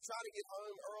 We were trying to get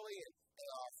home early, and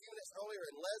a few minutes earlier,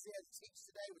 and Leslie had to teach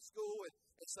today with school,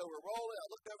 and so we're rolling. I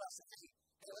looked over, I said,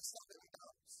 hey, let's stop at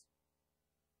McDonald's.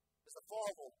 There's a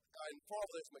Farmville, in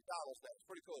Farmville there's McDonald's now. It's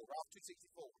pretty cool. We're off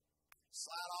 264.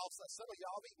 Slide off. Some of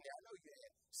y'all have eaten there. I know you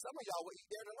have. Some of y'all will eat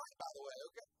there tonight, by the way,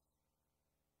 okay?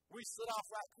 We slid off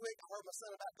right quick. I heard my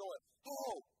son about going,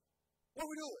 oh, what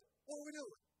are we doing? What are we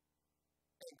doing?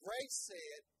 And Grace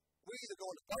said, we're either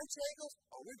going to Bojangles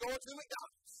or we're going to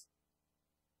McDonald's.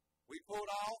 We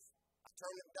pulled off. I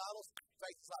turned to McDonald's.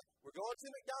 Faith was like, we're going to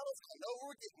McDonald's. I know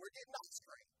we're getting ice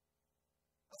cream.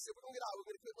 I said, we're going to get out. We're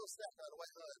going to put a little snack on the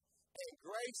way home. And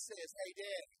Grace says, hey,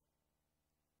 Daddy,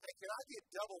 can I get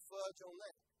double fudge on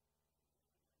that?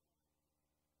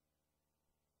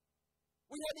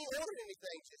 We hadn't even ordered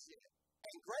anything just yet.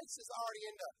 And Grace is already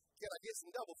in the, can I get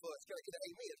some double fudge? Can I get an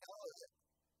amen? How is it?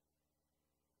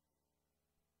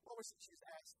 What was it she was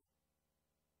asking?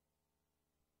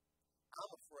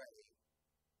 I'm afraid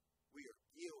we are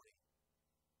guilty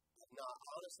of not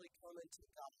honestly coming to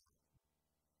God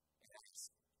and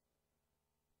asking.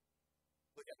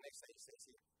 Look at the next thing he says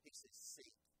here. He says,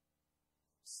 seek.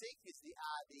 Seek is the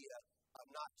idea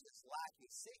of not just lacking.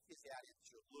 Seek is the idea that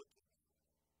you're looking.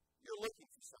 You're looking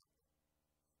for something.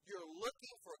 You're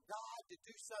looking for God to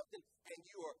do something, and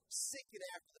you are seeking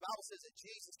after. The Bible says that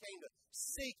Jesus came to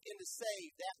seek and to save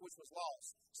that which was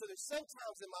lost. So there's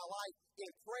sometimes in my life, in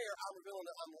prayer, I'm revealing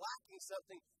that I'm lacking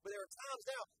something, but there are times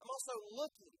now I'm also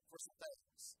looking for some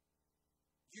things.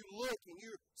 You look and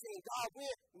you're saying, God,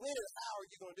 when and how are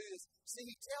you going to do this? See,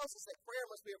 he tells us that prayer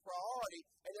must be a priority,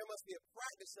 and there must be a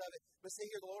practice of it. But see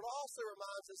here, the Lord also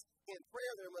reminds us, in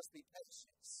prayer there must be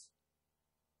patience.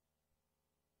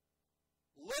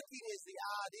 Looking is the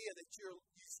idea that you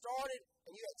started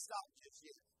and you haven't stopped just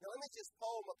yet. Now, let me just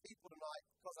poll my people tonight,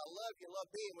 because I love you and love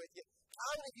being with you.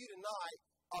 How many of you tonight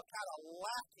are kind of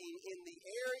lacking in the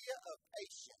area of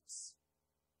patience?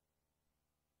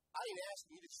 I ain't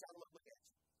asking you to shout them up, look at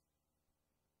you.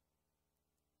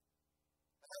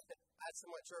 I had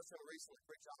someone at church from recently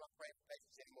preach, I'm not praying for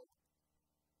patience anymore.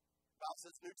 The Bible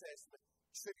says New Testament,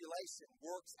 tribulation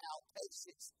works out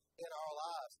patience in our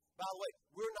lives. By the way,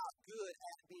 we're not good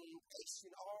at being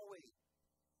patient, are we?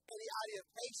 And the idea of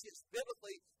patience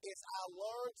biblically is I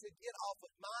learn to get off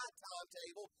of my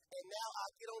timetable and now I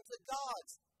get onto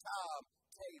God's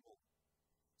timetable.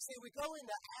 See, we go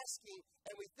into asking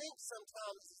and we think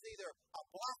sometimes it's either a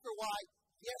black or white,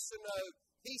 yes or no.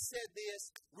 He said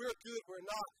this, we're good, we're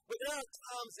not. But there are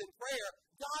times in prayer,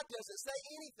 God doesn't say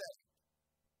anything.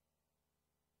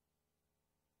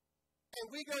 And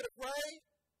we go to pray,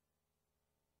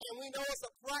 and we know it's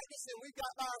a practice, and we've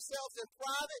got by ourselves in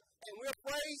private, and we're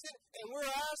praising, and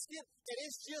we're asking, and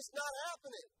it's just not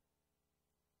happening.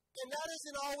 And that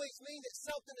doesn't always mean that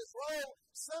something is wrong.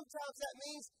 Sometimes that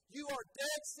means you are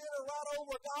dead center right on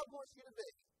where God wants you to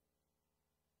be.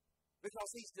 Because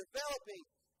He's developing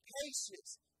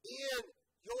patience in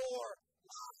your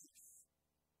life.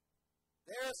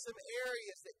 There are some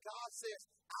areas that God says,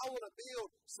 I want to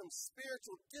build some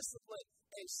spiritual discipline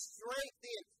and strength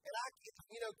in. And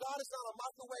God is not a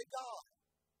microwave God.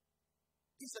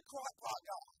 He's a crock pot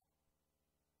God.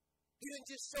 He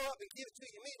didn't just show up and give it to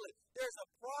you immediately. There's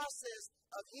a process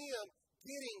of Him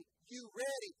getting you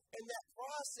ready. And that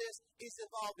process is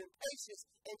involved in patience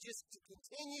and just to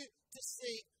continue to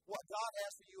seek what God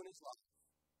has for you in His life.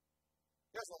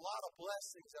 There's a lot of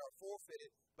blessings that are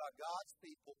forfeited by God's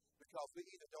people because we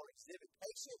either don't exhibit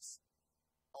patience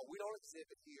or we don't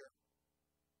exhibit here.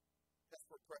 That's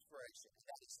for preparation.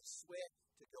 That is the sweat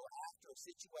to go after a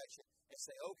situation and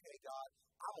say, okay, God,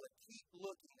 I'm going to keep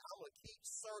looking. I'm going to keep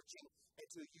searching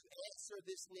until you answer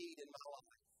this need in my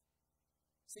life.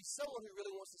 See, someone who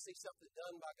really wants to see something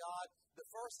done by God, the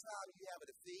first time you have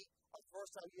a defeat or the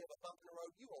first time you have a bump in the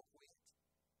road, you won't quit.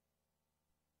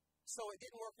 So it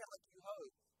didn't work out like you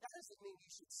hoped. That doesn't mean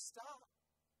you should stop.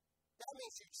 That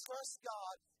means you trust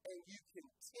God and you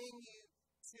continue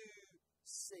to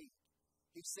seek.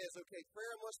 He says, okay,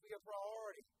 prayer must be a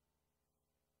priority.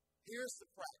 Here's the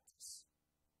practice.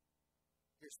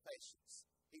 Here's patience.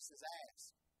 He says,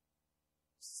 ask.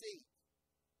 Seek.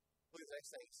 Look at the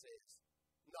next thing he says.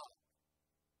 Knock.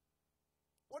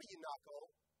 What do you knock on?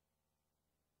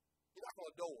 You knock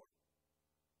on a door.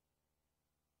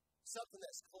 Something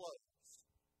that's closed.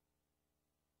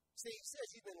 See, he says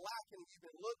you've been lacking, you've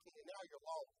been looking, and now you're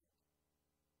lonely.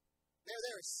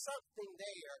 There is something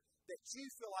there that you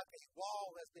feel like a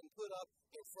wall has been put up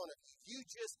in front of you. You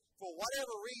just, for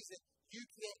whatever reason, you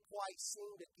can't quite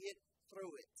seem to get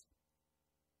through it.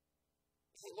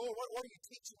 You say, Lord, what are you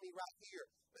teaching me right here?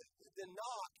 To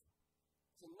knock,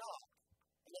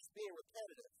 and that's being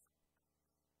repetitive.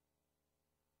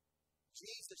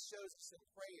 Jesus shows us in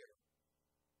prayer.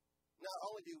 Not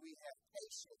only do we have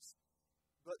patience,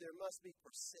 but there must be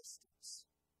persistence.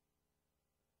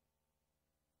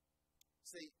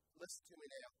 See, listen to me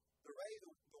now. The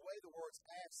way the words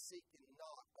ask, seek, and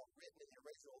knock are written in the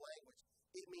original language,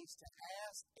 it means to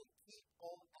ask and keep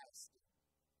on asking.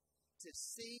 To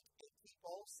seek and keep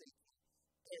on seeking.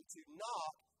 And to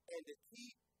knock and to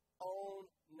keep on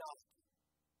knocking.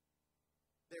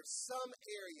 There's some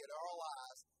area in our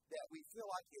lives that we feel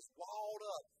like is walled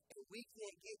up and we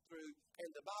can't get through. And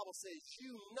the Bible says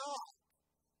you knock,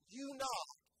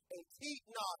 and keep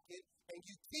knocking, and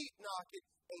you keep knocking,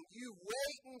 and you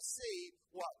wait and see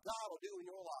what God will do in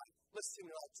your life. Listen to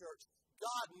me tonight, church.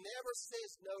 God never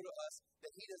says no to us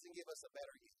that He doesn't give us a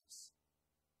better use.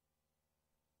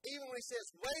 Even when He says,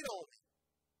 wait on me,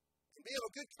 and be of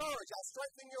a good courage, I'll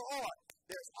strengthen your heart.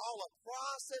 There's all a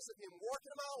process of Him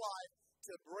working in my life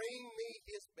to bring me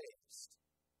His best.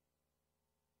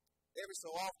 Every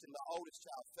so often, my oldest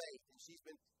child, Faith, and she's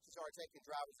already taking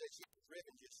driver's ed. She hasn't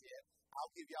driven just yet.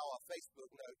 I'll give y'all a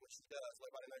Facebook note when she does. Let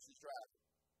everybody know she's driving.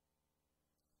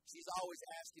 She's always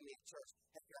asking me at church,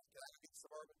 hey, can I get the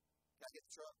Suburban? Can I get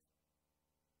the truck?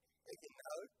 And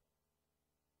no.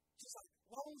 She's like,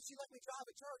 why won't you let me drive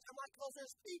at church? I'm like, because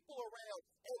there's people around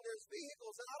and there's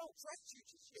vehicles, and I don't trust you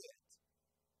just yet.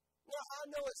 Now, I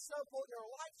know at some point in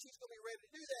her life she's going to be ready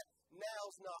to do that.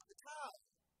 Now's not the time.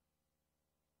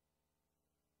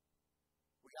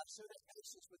 We got to show that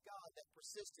patience with God, that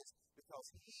persistence,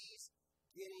 because He's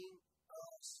getting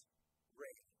us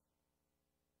ready.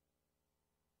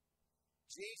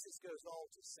 Jesus goes on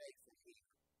to say from here,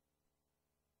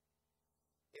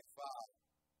 if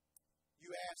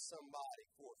you ask somebody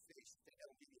for a fish, you think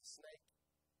they'll give you a snake?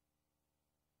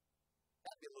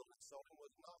 That'd be a little insulting,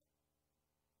 would it not?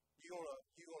 You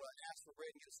wanna ask for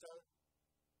bread and get a stone?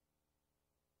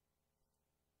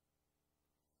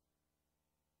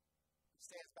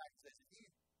 stands back and says,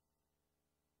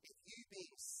 if you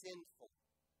being sinful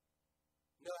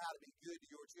know how to be good to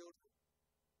your children,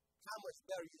 how much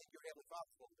better do you think your Heavenly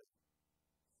Father's going to be?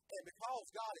 And because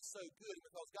God is so good, and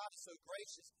because God is so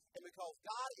gracious, and because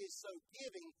God is so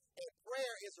giving, and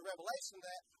prayer is a revelation of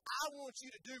that, I want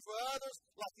you to do for others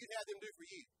like you'd have them do for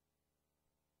you.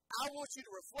 I want you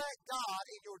to reflect God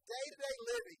in your day-to-day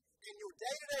living, in your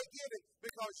day-to-day giving,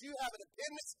 because you have a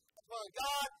dependence upon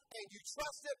God, and you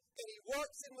trust Him, and He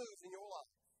works and moves in your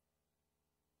life.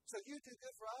 So you do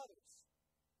good for others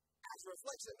as a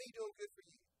reflection of me doing good for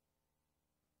you.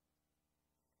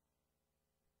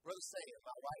 Brother Sam,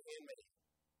 my right-hand man,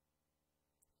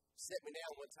 sat me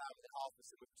down one time in the office,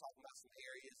 and we were talking about some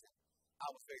areas, and I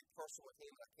was very personal with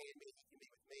him, and I can be, he can be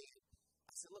with me. And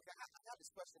I said, look, I got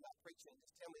this question about preaching.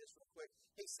 Just tell me this real quick.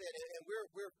 He said, and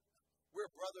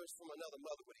we're brothers from another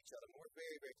mother with each other, and we're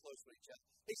very, very close with each other.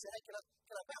 He said, hey, can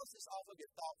I bounce this off of your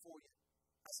thought for you?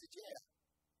 I said, yeah.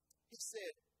 He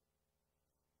said,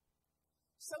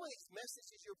 some of these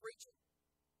messages you're preaching,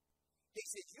 he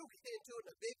said, you get into it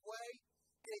in a big way,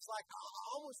 and he's like, I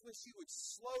almost wish you would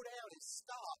slow down and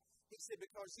stop. He said,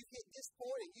 because you hit this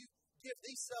point and you give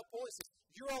these sub-points,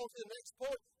 you're on to the next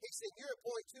point. He said, you're at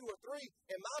point 2 or 3,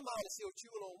 and my mind is still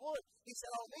chewing on 1. He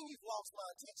said, oh, man, you've lost my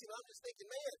attention. I'm just thinking,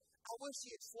 man, I wish he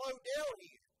had slowed down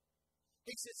here.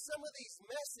 He said, some of these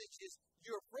messages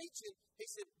you're preaching, he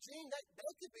said, Gene, that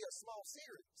could be a small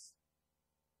series.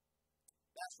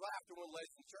 That's right after one lady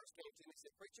from the church came to me and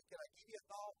said, preacher, can I give you a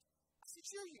thought? I said,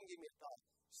 sure, you can give me a thought.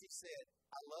 She said,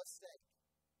 I love steak.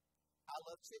 I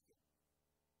love chicken.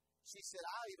 She said,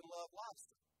 I even love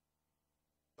lobster.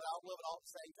 But I don't love it all at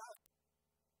the same time.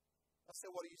 I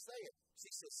said, what are you saying?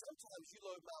 She said, sometimes you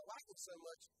load my writing so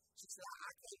much. She said,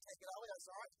 I can't take it all in. I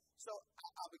said, all right. So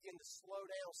I began to slow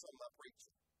down some of my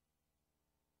preaching.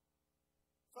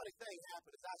 Funny thing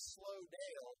happened as I slowed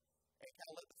down and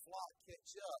kind of let the flock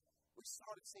catch up, we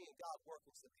started seeing God work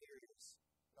in some areas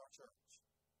in our church.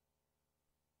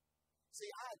 See,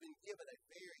 I had been given a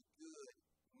very good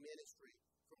ministry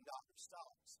from Dr.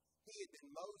 Stokes. He had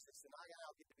been Moses, and I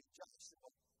now get to be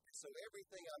Joshua. So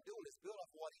everything I'm doing is built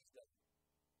off what he's done.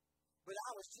 But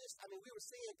we were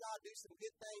seeing God do some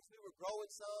good things. We were growing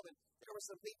some, and there were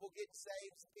some people getting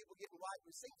saved, some people getting right.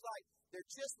 But it seems like there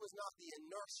just was not the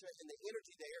inertia and the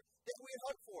energy there that we had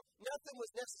hoped for. Nothing was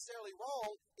necessarily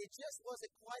wrong. It just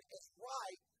wasn't quite as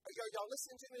right. Are y'all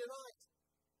listening to me tonight?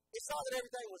 It's not that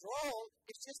everything was wrong.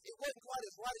 It's just it wasn't quite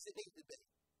as right as it needed to be.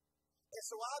 And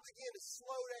so I began to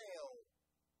slow down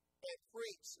and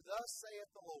preach, thus saith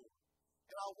the Lord.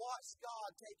 And I watched God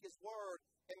take His word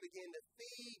and begin to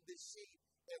feed the sheep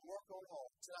and work on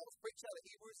hearts. And I was preaching out of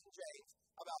Hebrews and James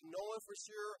about knowing for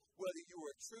sure whether you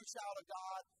were a true child of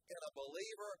God and a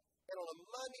believer. And on a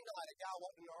Monday night, a guy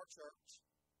walked into our church,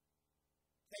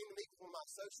 came to meet with one of my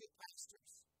associate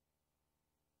pastors.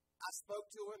 I spoke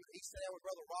to him, and he sat down with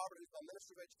Brother Robert, who's my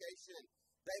minister of education, and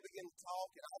they began to talk,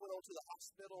 and I went on to the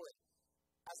hospital, and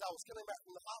as I was coming back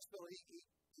from the hospital,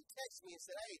 he texted me and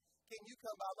said, hey, can you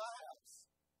come by my house?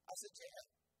 I said, yeah.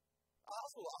 I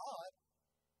was a little odd.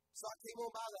 So I came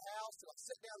on by the house, and I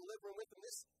sat down in the living room with him.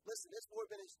 This boy,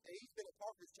 he's been at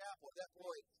Parker's Chapel at that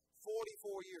point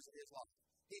 44 years of his life.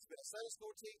 He's been a Sunday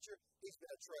school teacher. He's been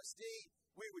a trustee.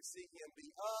 We would see him be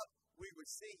up. We would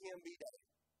see him be down.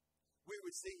 We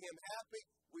would see him happy.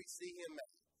 We'd see him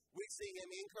mad. We'd see him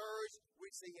encouraged.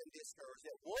 We'd see him discouraged.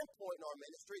 At one point in our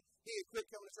ministry, he had quit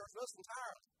coming to church with us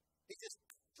entirely. He just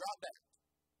dropped out.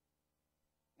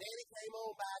 Nanny came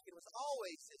on back, and it was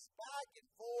always this back and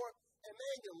forth. And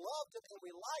man, you loved him, and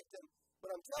we liked him.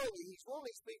 But I'm telling you, he's one of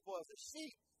these people as a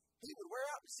sheep. He would wear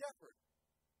out the shepherd.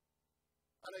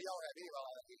 I know y'all have any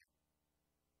like that here.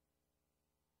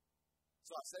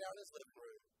 So I sat down in his living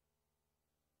room.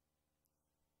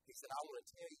 He said, I want to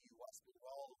tell you what's been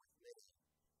wrong with me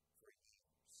for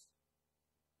years.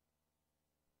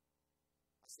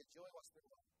 I said, Joey, what's been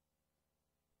wrong?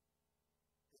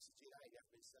 He said, Gene, I ain't never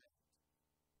been saved.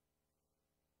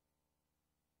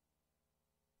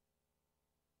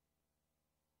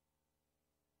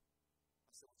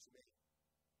 I said, what you mean?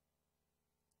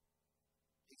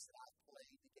 He said, I've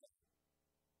played the game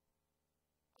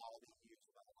all these years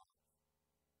of my life.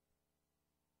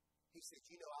 He said,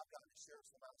 you know, I've gotten assurance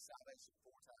of my salvation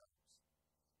 4 times.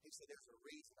 He said, there's a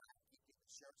reason I keep getting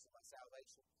assurance of my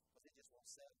salvation, because it just won't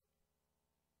settle.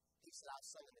 He said, I've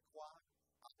sung in the choir.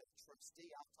 I've been a trustee.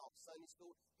 I've taught Sunday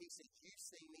school. He said, you've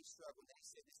seen me struggle. And then he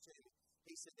said this to me.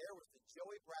 He said, there was the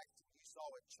Joey Braxton you saw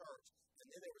at church, and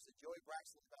then there was the Joey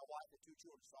Braxton that my wife and 2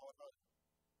 children saw at home.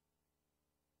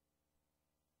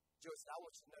 Joey said, I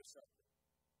want you to know something.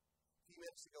 A few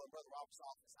minutes ago in Brother Robert's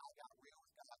office, I got real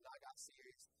with God, and I got serious.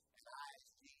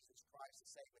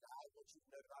 saved, but I want you to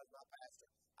know that I'm my pastor.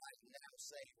 I am now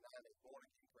saved, and I'm a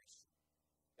born-again Christian.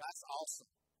 That's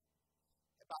awesome.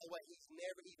 And by the way, he's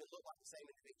never even looked like the same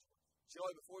individual.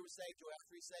 Joey before he was saved, Joey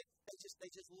after he was saved, they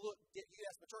just look different. You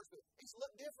ask my church, but they just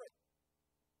look different.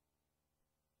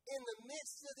 In the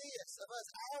midst of this, of us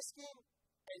asking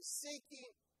and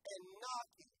seeking and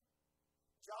knocking,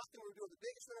 Jonathan, we're doing the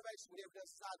biggest renovation we've ever done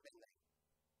since I've been there.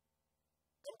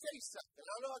 Let me tell you something.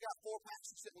 I know I got 4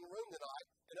 pastors sitting in the room tonight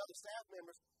and other staff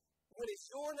members. When it's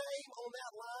your name on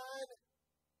that line,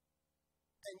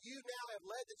 and you now have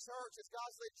led the church as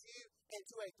God's led you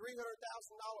into a $300,000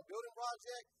 building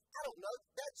project, I don't know,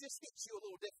 that just hits you a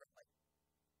little differently.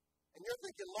 And you're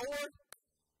thinking, Lord,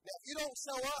 now if you don't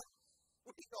show up,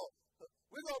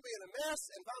 we're going to be in a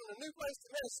mess and find a new place to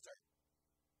minister.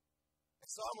 And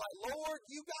so I'm like, Lord,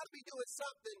 you got to be doing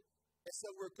something. And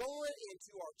so we're going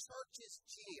into our church's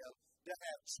gym to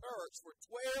have church for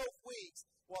 12 weeks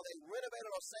while they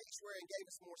renovated our sanctuary and gave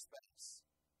us more space.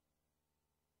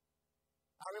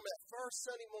 I remember that first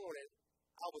Sunday morning,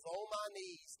 I was on my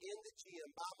knees in the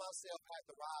gym by myself at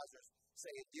the risers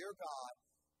saying, Dear God,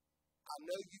 I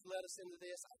know you've led us into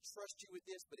this. I trust you with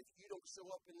this, but if you don't show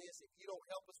up in this, if you don't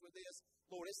help us with this,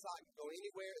 Lord, it's not going to go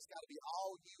anywhere. It's got to be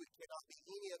all you. It cannot be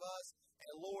any of us.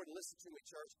 And Lord, listen to me,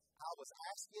 church. I was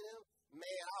asking him.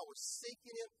 Man, I was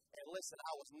seeking him. And listen,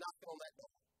 I was knocking on that door.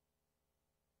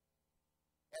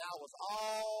 And I was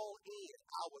all in.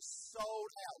 I was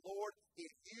sold out. Lord, if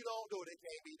you don't do it, it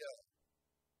can't be done.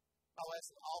 Oh,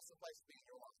 that's an awesome place to be in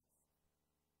your life.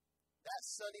 That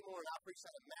Sunday morning, I preached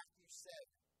out of Matthew 7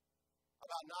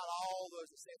 about not all those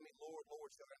that said to me, Lord, Lord,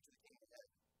 shall enter the kingdom of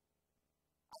heaven.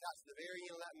 I got to the very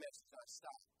end of that message, and I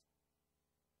stopped.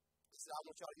 I said, I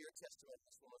want y'all to hear a testimony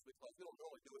this one as we close. We don't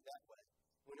normally do it that way.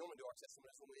 We normally do our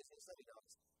testimonies when we listen to Sunday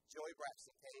nights. Joey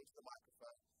Braxton came to the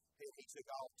microphone, and he took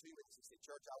off 2 minutes and said,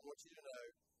 Church, I want you to know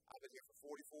I've been here for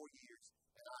 44 years,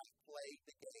 and I've played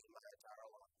the game my entire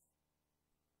life.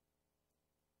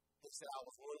 He said, I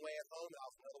was one way at home, and I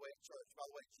was another way at church. By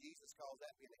the way, Jesus calls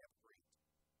that being a hypocrite.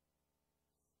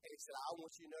 And he said, I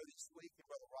want you to know this week in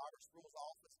Brother Robert's rules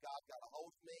office, God got a hold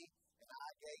of me, and I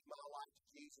gave my life to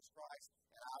Jesus Christ,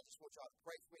 and I just want y'all to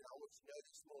pray for me, and I want you to know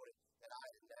this morning that I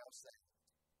am now saved.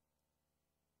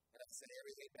 And I said,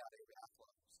 every head bowed, every eye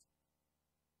closed.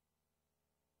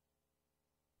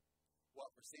 What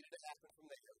proceeded to happen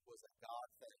from there was a God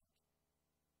thing.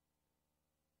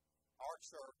 Our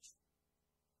church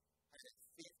had a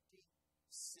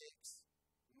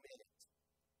 56-minute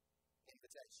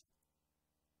invitation.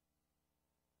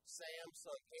 Sam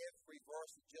sung every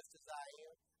verse of Just As I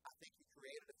Am. I think he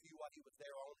created a few while he was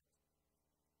there on it.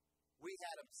 We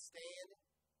had him stand.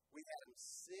 We had him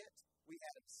sit. We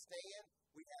had him stand.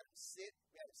 We had him sit.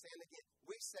 We had him stand again.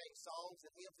 We sang songs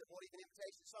and hymns that weren't even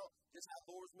invitation songs, just how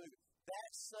the Lord was moving.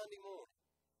 That Sunday morning,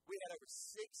 we had over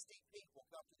 60 people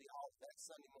come to the altar that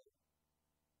Sunday morning.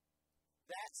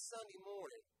 That Sunday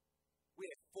morning, we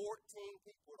had 14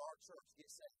 people in our church get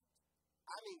saved.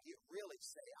 I mean, get really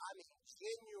saved. I mean,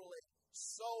 genuinely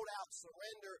sold out,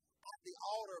 surrender at the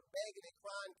altar, begging and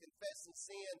crying, confessing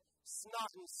sin,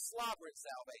 snotting, slobbering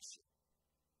salvation.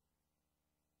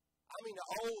 I mean,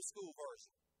 the old school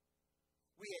version.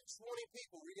 We had 20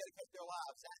 people rededicate their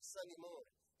lives that Sunday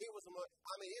morning. It was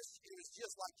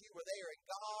just like you were there,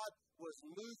 and God was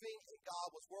moving, and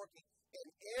God was working.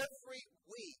 And every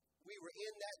week we were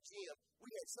in that gym,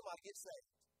 we had somebody get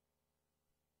saved.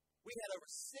 We had over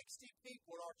 60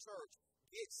 people in our church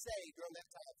get saved during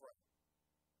that time frame.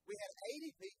 We had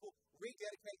 80 people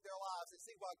rededicate their lives. And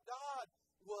see, while God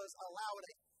was allowing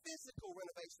a physical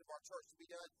renovation of our church to be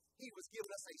done, He was giving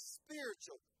us a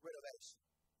spiritual renovation.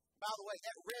 By the way,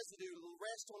 that residue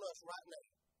rests on us right now.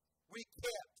 We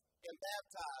kept and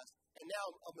baptized, and now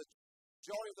a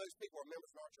majority of those people are members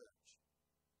of our church.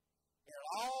 And it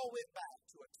all went back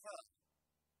to a time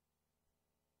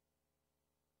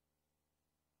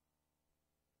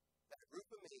that a group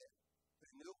of men who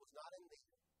knew it was not in them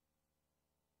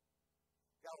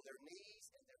got on their knees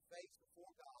and their face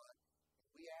before God,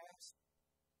 and we asked,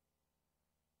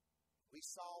 we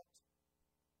sought,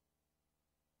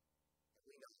 and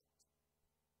we knocked.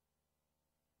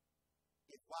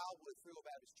 If Wildwood Free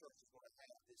Baptist Church is going to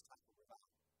have this type of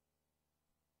revival,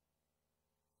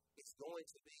 it's going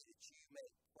to be that you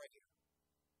make prayer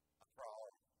a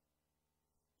priority.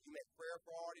 You make prayer a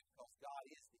priority because God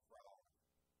is the priority.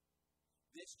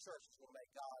 This church is going to make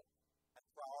God a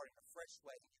priority in a fresh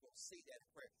way, and you're going to see that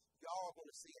in prayer. Y'all are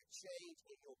going to see a change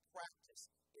in your practice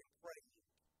in praying.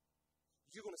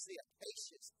 You're going to see a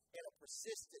patience and a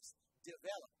persistence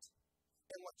developed.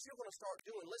 And what you're going to start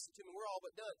doing, listen to me, we're all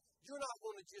but done. You're not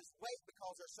going to just wait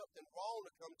because there's something wrong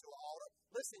to come to an altar.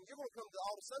 Listen, you're going to come to the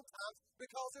altar sometimes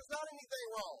because there's not anything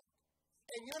wrong.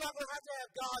 And you're not going to have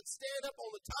God stand up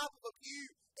on the top of a pew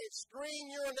and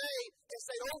scream your name and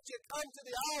say, "Don't you come to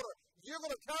the altar." You're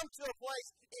going to come to a place,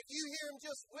 if you hear him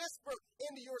just whisper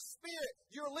into your spirit,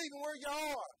 you're leaving where you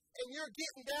are. And you're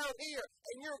getting down here,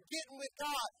 and you're getting with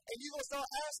God. And you're going to start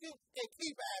asking and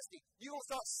keep asking. You're going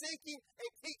to start seeking and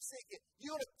keep seeking.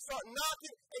 You're going to start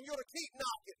knocking, and you're going to keep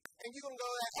knocking. And you're going to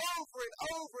go that over and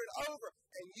over and over.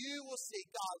 And you will see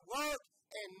God work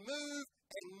and move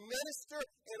and minister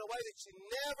in a way that you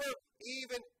never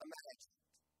even imagined.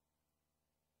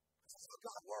 That's how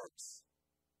God works.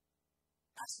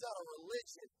 That's not a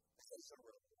religion. That is a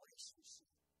relationship.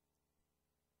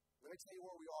 Let me tell you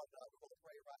where we are now. We're going to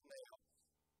pray right now.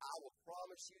 I will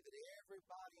promise you that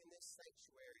everybody in this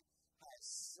sanctuary has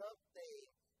something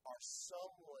or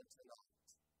someone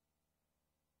tonight.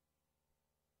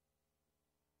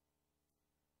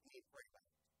 You need to pray about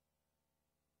it.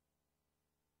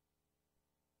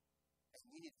 And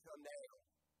you need to come down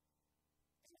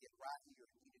and get right here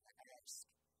and you need to ask.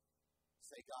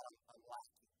 Say, "God, I'm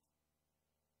lacking.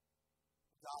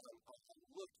 God, I'm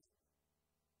looking.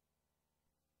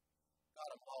 God,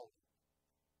 I'm hungry."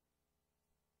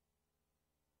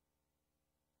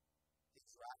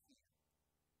 It's right here,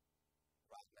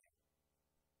 right now.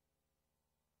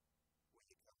 Will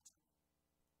you come to Him?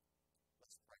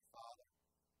 Let's pray. Father,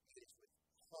 it is with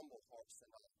humble hearts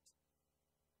tonight